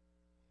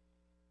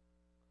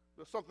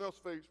 There's something else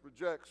faith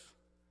rejects.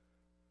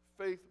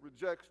 Faith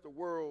rejects the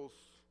world's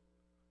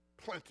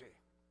plenty.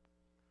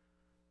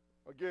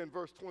 Again,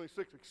 verse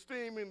 26,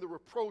 esteeming the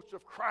reproach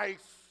of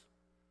Christ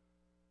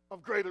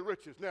of greater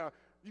riches. Now,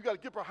 you got to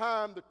get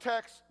behind the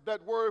text,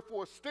 that word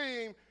for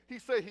esteem. He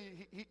said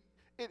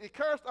it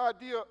carries the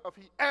idea of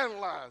he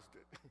analyzed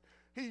it.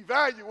 He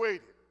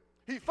evaluated.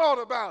 He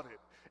thought about it.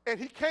 And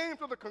he came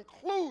to the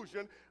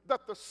conclusion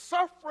that the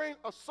suffering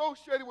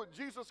associated with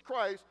Jesus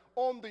Christ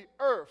on the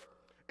earth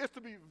is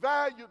to be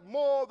valued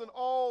more than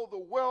all the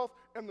wealth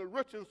and the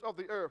riches of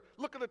the earth.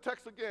 Look at the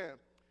text again.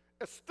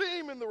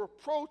 Esteeming the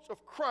reproach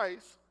of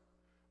Christ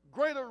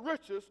greater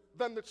riches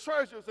than the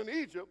treasures in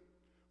Egypt,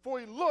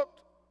 for he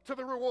looked to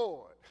the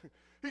reward.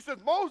 He says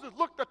Moses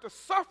looked at the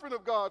suffering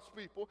of God's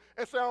people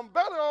and said, I'm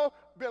better off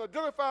being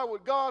identified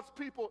with God's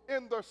people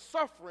in their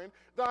suffering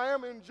than I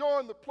am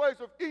enjoying the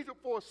pleasure of Egypt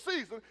for a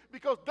season,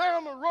 because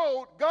down the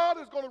road, God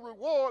is going to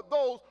reward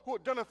those who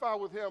identify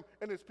with him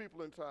and his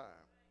people in time.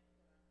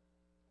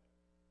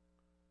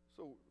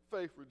 So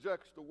faith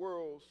rejects the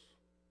world's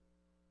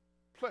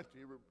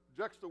plenty. It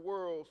rejects the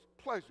world's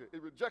pleasure.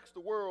 It rejects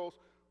the world's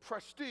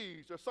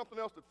prestige. There's something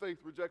else that faith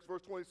rejects.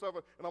 Verse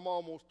 27, and I'm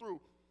almost through.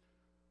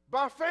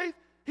 By faith,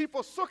 he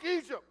forsook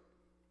Egypt,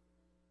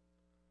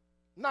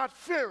 not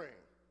fearing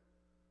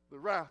the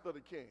wrath of the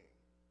king.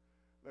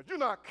 Now, if you're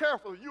not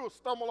careful, you will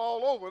stumble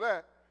all over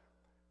that.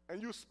 And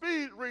you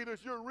speed readers,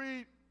 you'll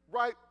read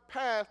right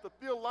past the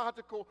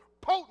theological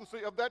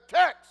potency of that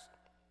text.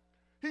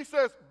 He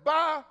says,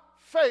 by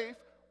faith,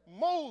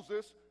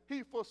 Moses,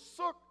 he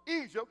forsook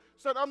Egypt,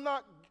 said,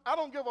 I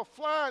don't give a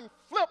flying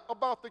flip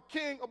about the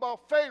king,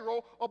 about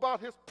Pharaoh, about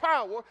his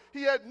power.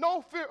 He had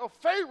no fear of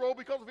Pharaoh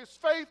because of his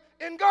faith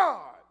in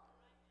God.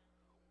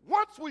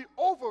 Once we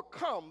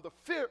overcome the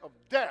fear of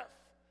death,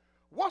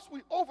 once we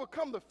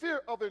overcome the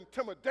fear of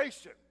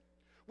intimidation,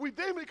 we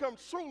then become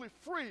truly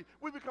free.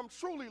 We become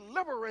truly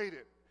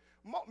liberated.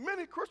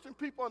 Many Christian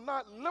people are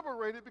not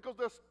liberated because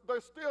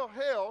they're still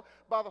held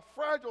by the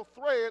fragile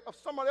thread of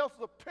somebody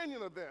else's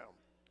opinion of them,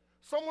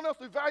 someone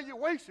else's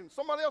evaluation,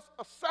 somebody else's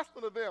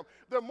assessment of them.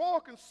 They're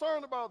more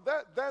concerned about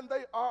that than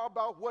they are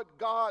about what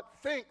God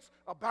thinks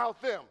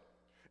about them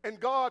and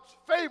God's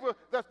favor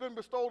that's been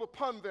bestowed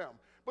upon them.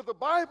 But the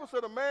Bible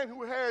said a man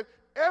who had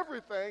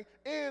everything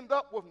ended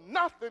up with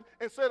nothing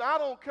and said, I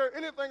don't care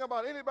anything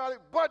about anybody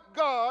but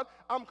God.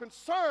 I'm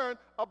concerned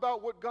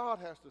about what God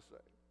has to say.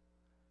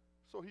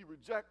 So he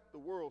rejects the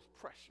world's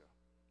pressure.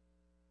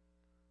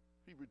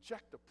 He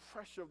rejects the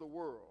pressure of the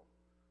world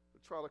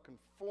to try to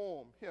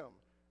conform him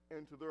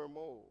into their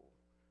mold,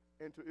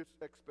 into its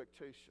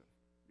expectation,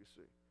 you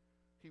see.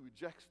 He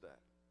rejects that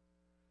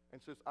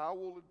and says, I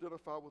will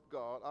identify with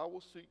God. I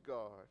will seek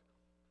God,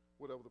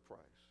 whatever the price.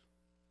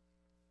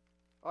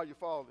 Are you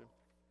following?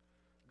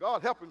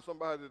 God helping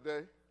somebody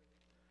today.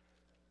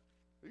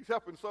 He's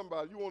helping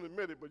somebody. You won't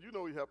admit it, but you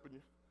know he's helping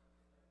you.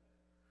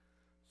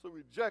 So he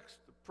rejects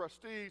the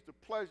prestige, the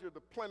pleasure, the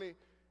plenty,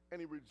 and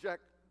he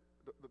rejects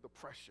the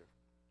pressure.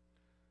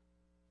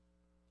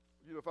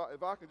 You know,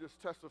 if I can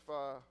just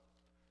testify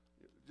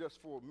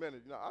just for a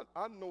minute, you know,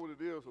 I know what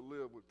it is to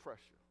live with pressure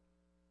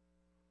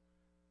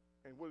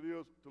and what it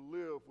is to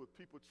live with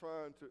people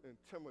trying to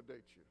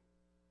intimidate you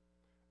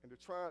and to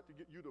try to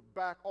get you to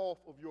back off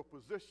of your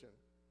position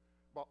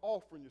by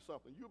offering you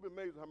something. You'll be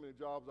amazed at how many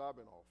jobs I've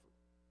been offered,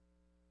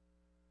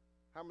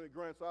 how many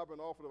grants I've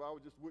been offered if I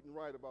just wouldn't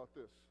write about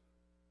this,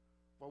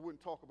 if I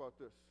wouldn't talk about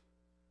this.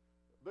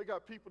 They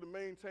got people to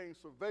maintain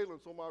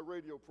surveillance on my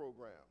radio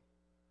program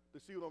to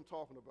see what I'm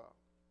talking about.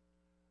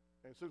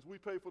 And since we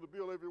pay for the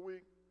bill every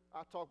week,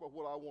 I talk about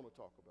what I want to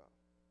talk about.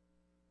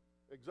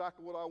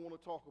 Exactly what I want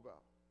to talk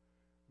about.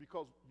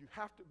 Because you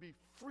have to be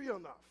free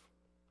enough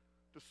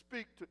to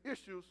speak to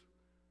issues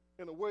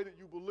in a way that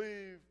you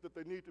believe that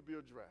they need to be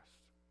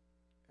addressed.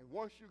 And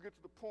once you get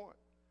to the point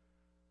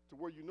to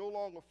where you no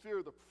longer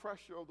fear the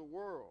pressure of the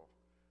world,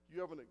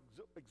 You have an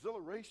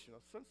exhilaration,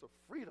 a sense of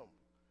freedom,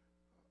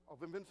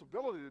 of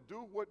invincibility to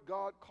do what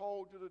God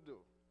called you to do.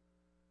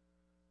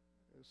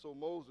 And so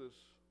Moses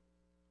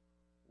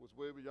was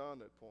way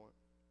beyond that point.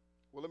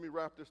 Well, let me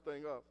wrap this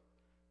thing up.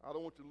 I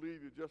don't want you to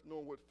leave you just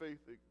knowing what faith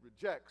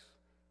rejects.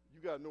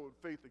 You got to know what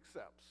faith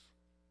accepts.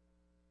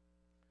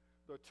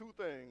 There are two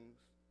things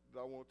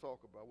that I want to talk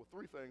about. Well,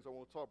 three things I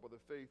want to talk about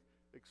that faith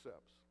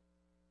accepts.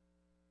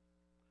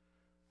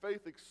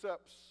 Faith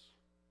accepts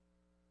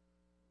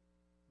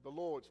the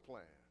Lord's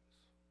plans.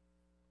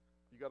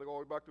 You got to go all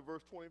the way back to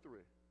verse 23.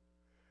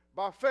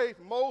 By faith,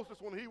 Moses,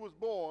 when he was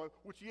born,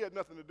 which he had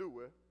nothing to do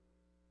with,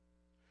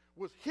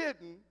 was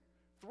hidden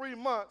 3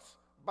 months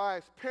by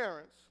his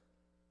parents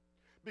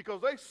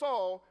because they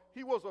saw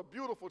he was a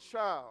beautiful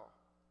child,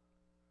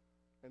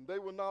 and they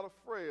were not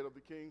afraid of the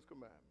king's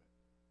commandment.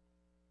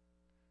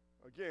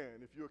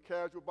 Again, if you're a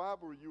casual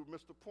Bible reader, you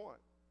missed the point.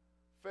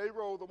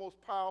 Pharaoh, the most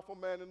powerful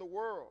man in the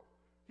world,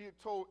 he had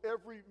told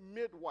every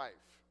midwife,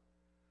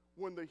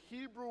 when the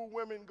Hebrew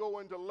women go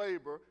into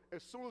labor,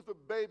 as soon as the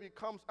baby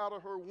comes out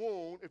of her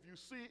womb, if you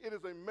see it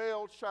is a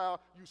male child,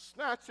 you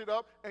snatch it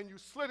up and you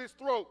slit his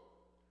throat.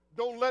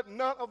 Don't let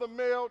none of the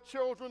male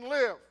children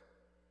live,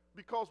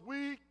 because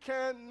we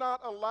cannot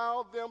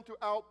allow them to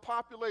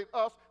outpopulate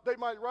us. They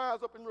might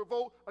rise up in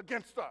revolt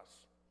against us.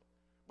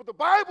 But the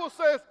Bible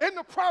says, in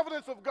the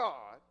providence of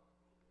God,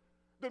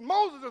 that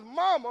Moses'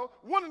 mama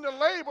went into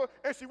labor,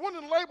 and she went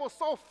into labor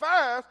so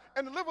fast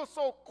and delivered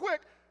so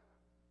quick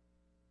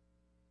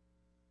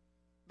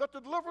that the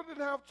deliverer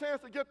didn't have a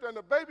chance to get there, and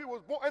the baby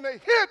was born, and they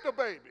hid the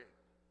baby.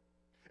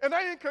 And they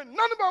didn't care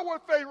nothing about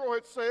what Pharaoh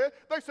had said.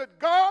 They said,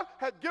 God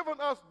had given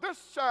us this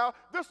child.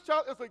 This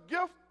child is a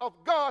gift of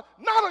God,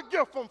 not a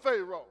gift from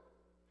Pharaoh.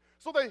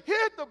 So they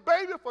hid the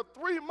baby for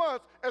 3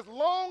 months, as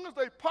long as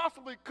they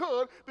possibly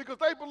could, because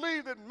they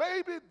believed that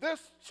maybe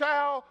this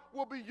child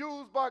will be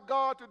used by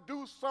God to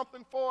do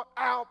something for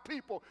our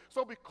people.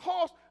 So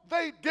because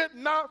they did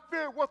not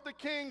fear what the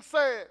king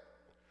said,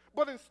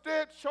 but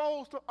instead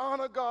chose to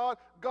honor God,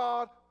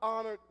 God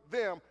honored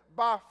them.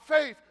 By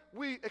faith,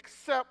 we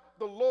accept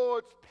the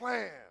Lord's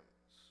plans.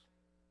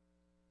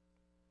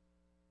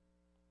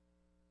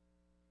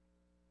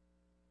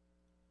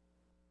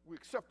 We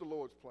accept the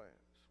Lord's plans.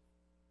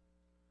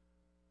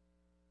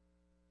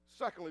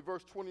 Secondly,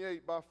 verse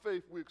 28, by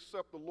faith we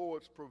accept the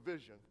Lord's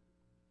provision.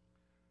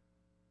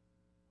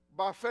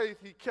 By faith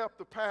he kept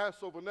the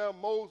Passover. Now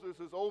Moses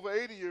is over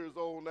 80 years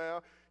old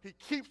now. He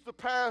keeps the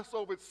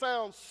Passover. It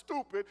sounds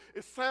stupid.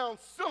 It sounds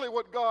silly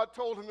what God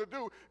told him to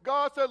do.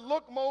 God said,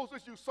 look,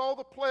 Moses, you saw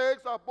the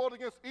plagues I brought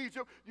against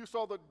Egypt. You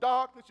saw the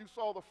darkness. You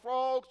saw the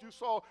frogs. You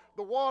saw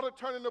the water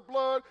turn into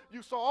blood.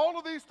 You saw all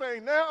of these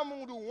things. Now I'm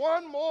going to do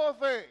one more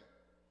thing.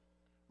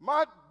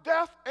 My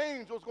death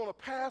angel is going to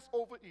pass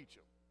over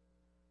Egypt.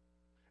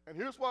 And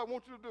here's what I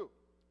want you to do.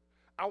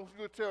 I want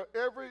you to tell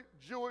every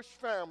Jewish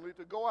family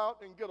to go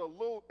out and get a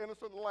little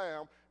innocent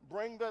lamb,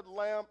 bring that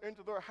lamb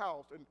into their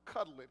house and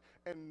cuddle it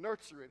and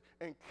nurture it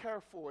and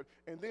care for it.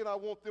 And then I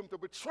want them to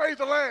betray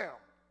the lamb,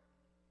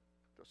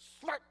 to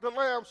slack the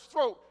lamb's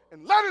throat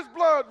and let his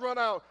blood run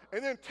out,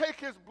 and then take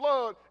his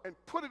blood and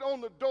put it on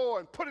the door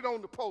and put it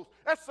on the post.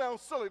 That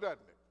sounds silly, doesn't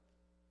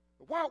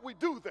it? Why would we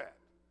do that?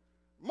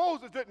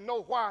 Moses didn't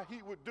know why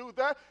he would do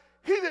that.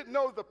 He didn't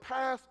know the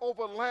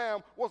Passover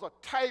lamb was a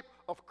type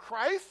of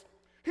Christ.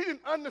 He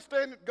didn't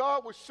understand that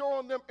God was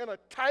showing them in a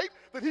type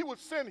that he would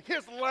send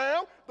his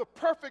lamb, the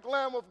perfect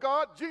Lamb of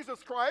God,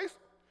 Jesus Christ,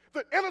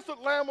 the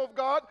innocent Lamb of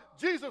God,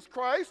 Jesus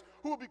Christ,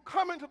 who would be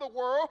coming to the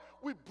world,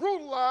 we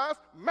brutalized,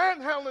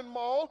 manhandling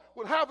mauled,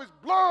 would have his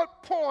blood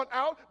poured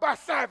out by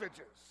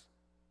savages.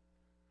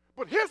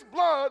 But his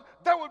blood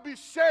that would be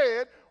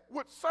shed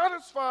would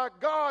satisfy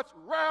God's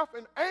wrath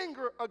and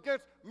anger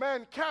against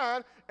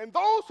mankind and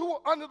those who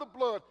were under the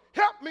blood.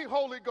 Help me,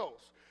 Holy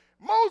Ghost.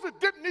 Moses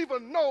didn't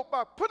even know,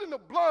 by putting the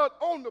blood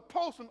on the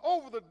post and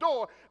over the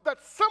door, that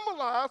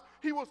symbolized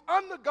he was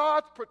under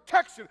God's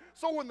protection.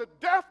 So when the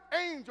death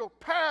angel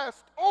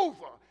passed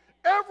over,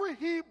 every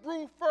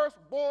Hebrew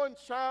firstborn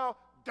child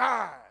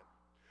died.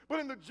 But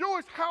in the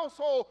Jewish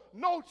household,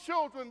 no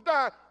children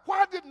died.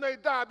 Why didn't they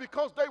die?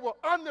 Because they were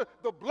under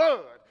the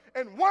blood.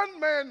 And one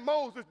man,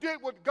 Moses,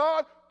 did what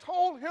God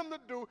told him to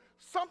do,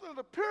 something that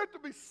appeared to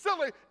be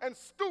silly and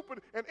stupid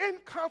and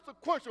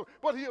inconsequential,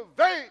 but he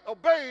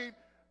obeyed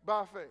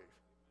by faith.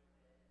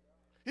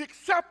 He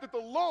accepted the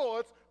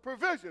Lord's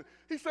provision.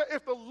 He said,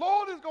 if the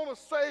Lord is going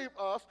to save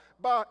us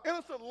by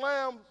innocent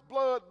lamb's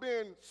blood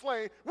being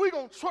slain, we're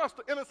going to trust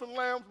the innocent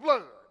lamb's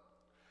blood.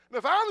 And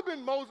if I had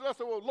been Moses, I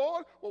said, well,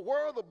 Lord,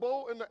 where are the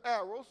bow and the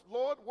arrows?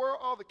 Lord, where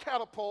are the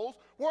catapults?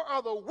 Where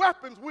are the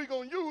weapons we're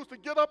going to use to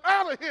get up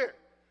out of here?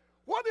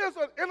 What is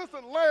an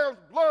innocent lamb's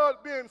blood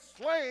being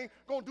slain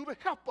going to do to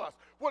help us?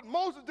 What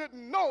Moses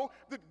didn't know,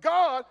 that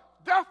God,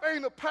 death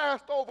angel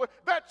passed over,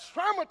 that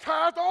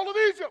traumatized all of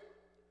Egypt.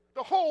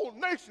 The whole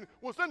nation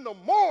was in the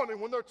mourning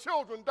when their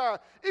children died.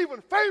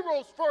 Even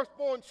Pharaoh's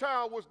firstborn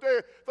child was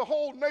dead. The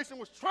whole nation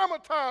was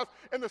traumatized.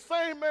 And the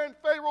same man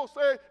Pharaoh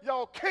said,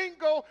 y'all can't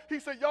go. He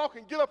said, y'all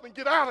can get up and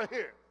get out of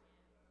here.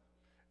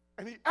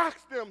 And he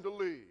asked them to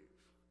leave,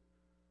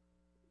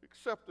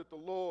 accepted the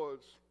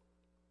Lord's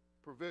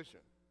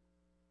provision.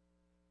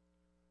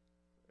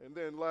 And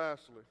then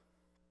lastly,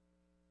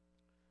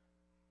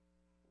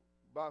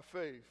 by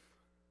faith,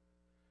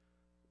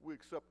 we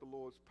accept the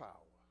Lord's power.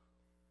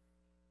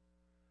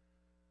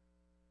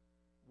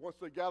 Once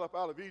they got up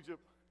out of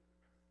Egypt,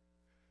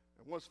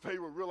 and once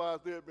Pharaoh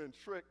realized they had been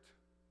tricked,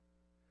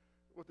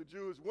 what the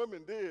Jewish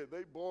women did,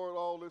 they borrowed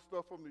all this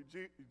stuff from the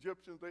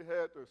Egyptians. They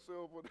had their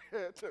silver, they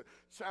had their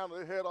china,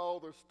 they had all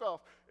their stuff.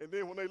 And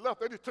then when they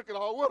left, they just took it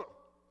all with them.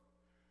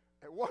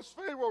 And once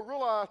Pharaoh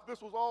realized this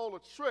was all a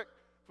trick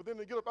for them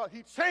to get up out,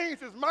 he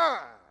changed his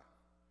mind.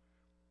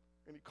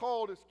 And he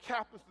called his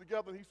captains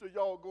together and he said,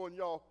 y'all go and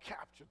y'all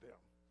capture them.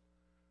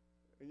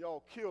 And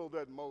y'all kill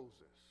that Moses.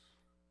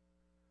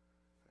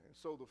 And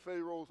so the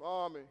Pharaoh's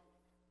army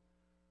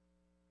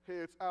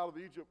heads out of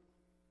Egypt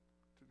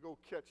to go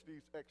catch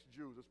these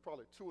ex-Jews. There's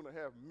probably 2.5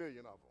 million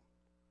of them.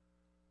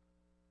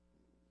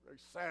 They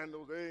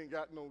sandals, they ain't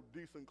got no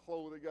decent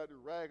clothes. They got the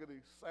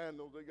raggedy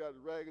sandals, they got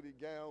raggedy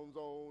gowns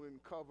on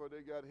and cover.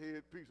 They got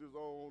headpieces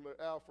on.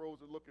 The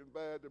afros are looking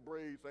bad. The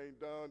braids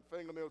ain't done.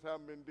 Fingernails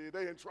haven't been did.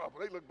 They in trouble.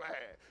 They look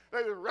bad. They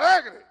just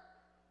raggedy.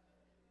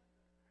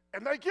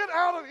 And they get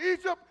out of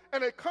Egypt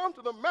and they come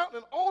to the mountain,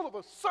 and all of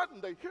a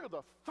sudden they hear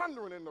the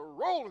thundering and the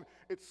rolling.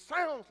 It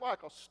sounds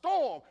like a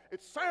storm.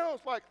 It sounds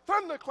like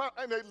thunderclap.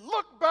 And they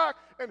look back,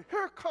 and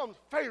here comes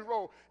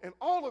Pharaoh and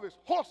all of his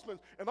horsemen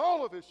and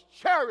all of his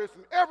chariots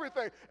and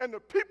everything. And the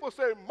people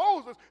say,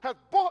 Moses has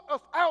brought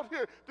us out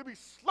here to be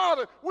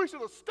slaughtered. We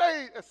should have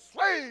stayed as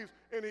slaves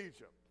in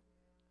Egypt.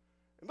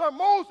 And then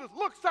Moses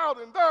looks out,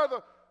 and there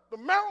are the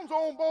mountains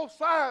on both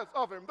sides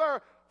of him.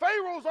 There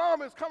Pharaoh's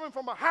army is coming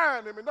from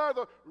behind him, and now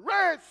the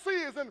Red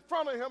Sea is in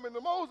front of him. And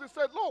Moses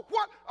said, Lord,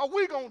 what are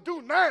we going to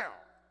do now?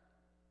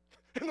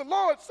 And the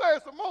Lord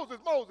says to Moses,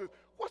 Moses,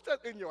 what's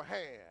that in your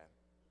hand?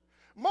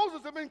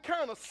 Moses had been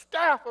carrying a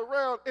staff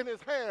around in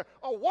his hand,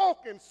 a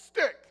walking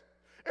stick.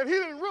 And he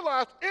didn't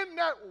realize in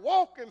that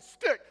walking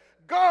stick,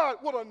 God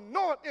would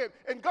anoint it,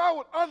 and God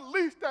would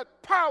unleash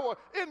that power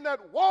in that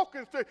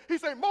walking stick. He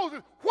said,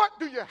 Moses, what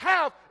do you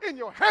have in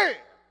your hand?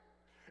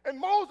 And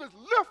Moses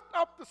lifted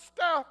up the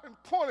staff and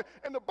pointed,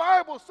 and the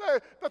Bible says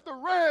that the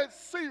Red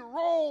Sea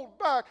rolled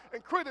back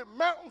and created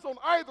mountains on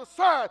either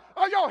side.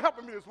 Are y'all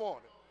helping me this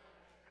morning?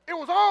 It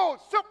was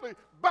all simply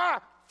by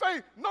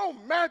faith. No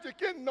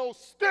magic in no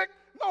stick,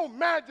 no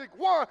magic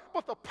wand,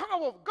 but the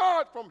power of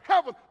God from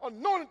heaven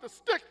anointed the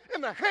stick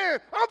in the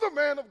hand of the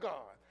man of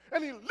God.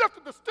 And he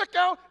lifted the stick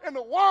out, and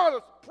the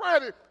waters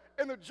parted,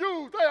 and the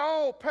Jews, they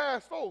all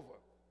passed over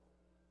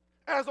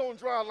as on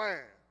dry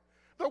land.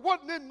 There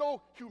wasn't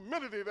no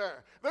humidity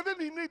there. They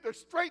didn't need the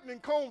straightening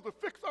combs to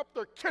fix up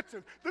their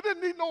kitchens. They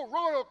didn't need no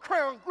royal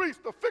crown grease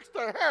to fix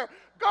their hair.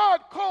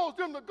 God caused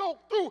them to go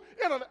through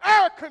in an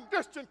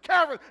air-conditioned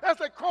cavern as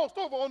they crossed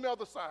over on the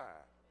other side.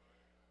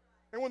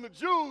 And when the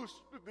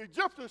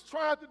Egyptians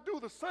tried to do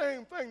the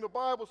same thing, the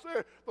Bible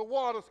said the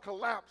waters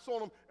collapsed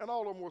on them and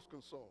all of them was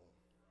consumed.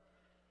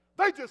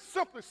 They just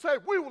simply said,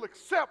 we will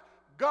accept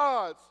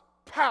God's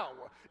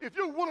power. If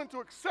you're willing to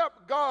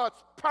accept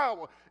God's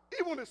power,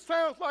 even when it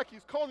sounds like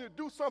he's calling you to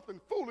do something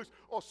foolish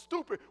or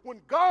stupid,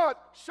 when God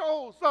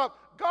shows up,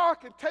 God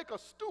can take a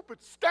stupid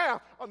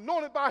staff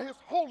anointed by his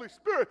Holy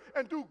Spirit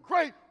and do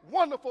great,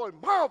 wonderful, and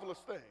marvelous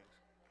things.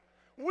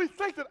 When we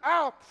think that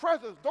our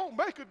presence don't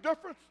make a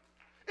difference,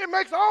 it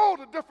makes all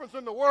the difference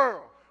in the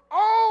world.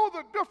 All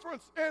the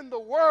difference in the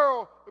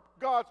world that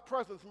God's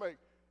presence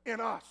makes in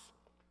us.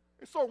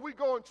 And so we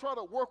go and try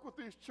to work with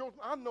these children.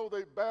 I know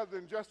they're better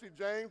than Jesse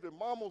James. Their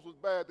mamas was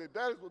bad. Their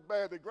daddies was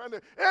bad. Their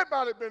granddad,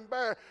 everybody been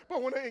bad.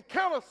 But when they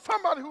encounter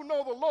somebody who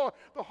knows the Lord,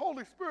 the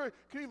Holy Spirit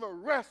can even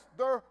arrest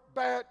their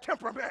bad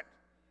temperament.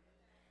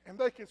 And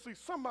they can see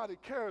somebody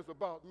cares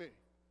about me.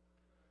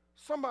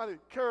 Somebody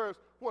cares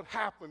what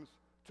happens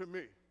to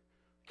me.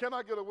 Can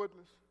I get a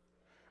witness?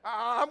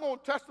 I'm going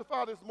to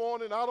testify this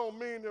morning. I don't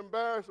mean to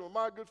embarrass him.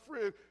 My good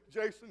friend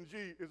Jason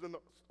G. is in the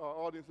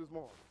audience this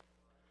morning.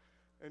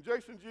 And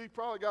Jason G.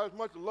 probably got as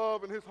much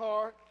love in his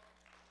heart.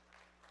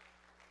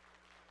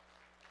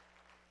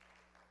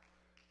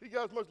 He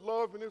got as much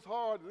love in his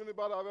heart as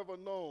anybody I've ever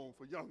known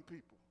for young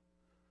people,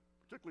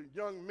 particularly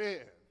young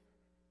men,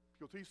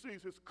 because he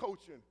sees his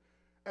coaching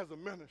as a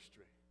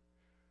ministry.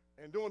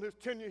 And during his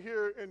tenure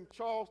here in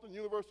Charleston,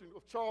 University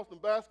of Charleston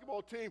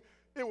basketball team,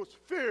 it was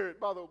feared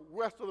by the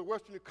rest of the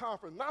Western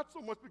Conference, not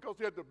so much because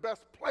he had the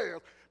best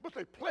players, but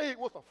they played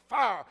with a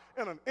fire,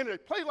 and they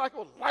played like it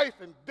was life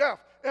and death.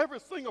 Every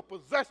single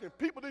possession,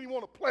 people didn't even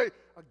want to play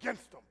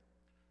against them.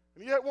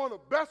 And he had one of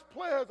the best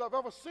players I've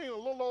ever seen, a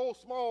little old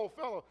small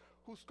fella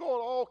who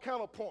scored all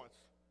kind of points.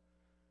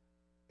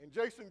 And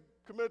Jason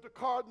committed the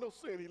cardinal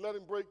sin. He let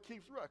him break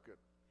Keith's record.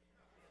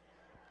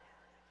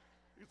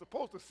 He's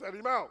supposed to set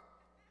him out.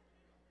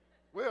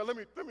 Well, let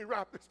me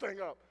wrap this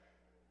thing up.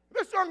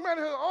 This young man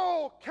had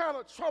all kind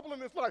of trouble in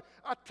his life.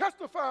 I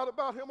testified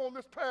about him on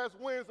this past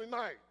Wednesday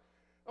night.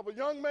 of a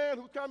young man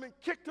who's kind of been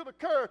kicked to the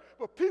curb,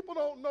 but people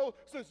don't know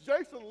since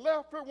Jason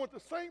left here, went to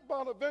St.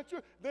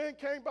 Bonaventure, then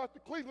came back to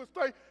Cleveland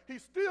State, he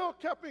still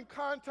kept in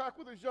contact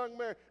with this young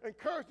man,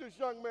 encouraged this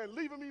young man,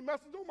 leaving me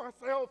messages on my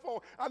cell phone.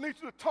 I need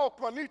you to talk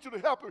to him. I need you to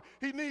help him.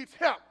 He needs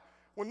help.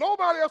 When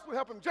nobody else would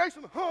help him,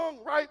 Jason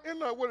hung right in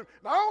there with him.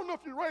 Now, I don't know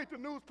if you read the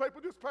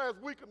newspaper this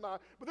past week or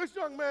not, but this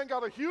young man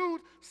got a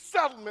huge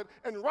settlement,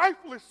 and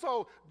rightfully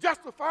so,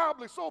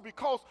 justifiably so,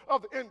 because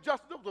of the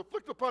injustice that was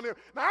inflicted upon him.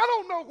 Now, I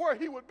don't know where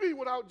he would be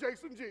without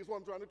Jason G, is what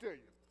I'm trying to tell you.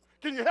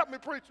 Can you help me,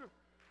 preacher?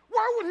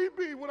 Where would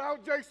he be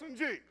without Jason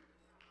G?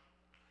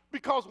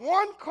 Because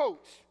one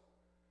coach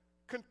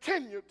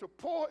continued to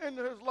pour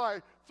into his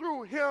life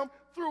through him,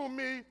 through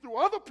me, through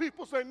other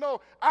people, say,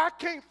 no, I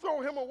can't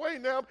throw him away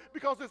now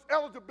because his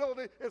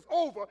eligibility is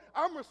over.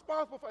 I'm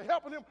responsible for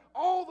helping him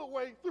all the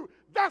way through.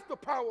 That's the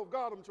power of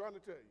God I'm trying to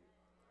tell you.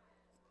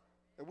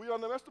 And we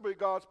underestimate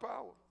God's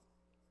power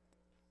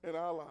in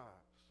our lives.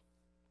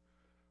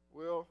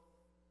 Well,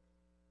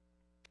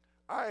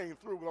 I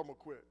ain't through, but I'm going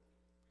to quit.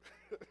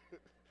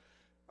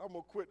 I'm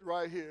going to quit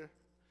right here.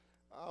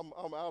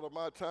 I'm out of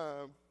my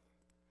time.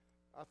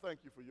 I thank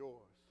you for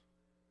yours.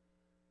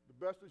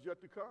 The best is yet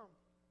to come.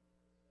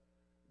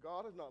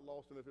 God has not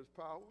lost any of his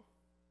power.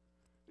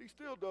 He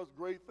still does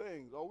great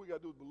things. All we got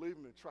to do is believe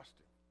him and trust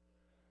him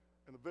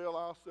and avail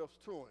ourselves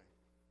to him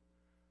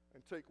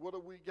and take what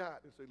we got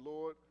and say,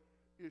 Lord,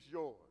 it's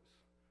yours.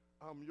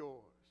 I'm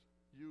yours.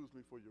 Use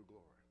me for your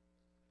glory.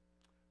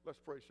 Let's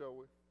pray, shall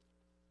we?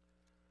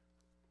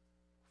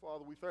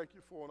 Father, we thank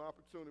you for an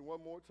opportunity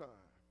one more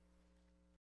time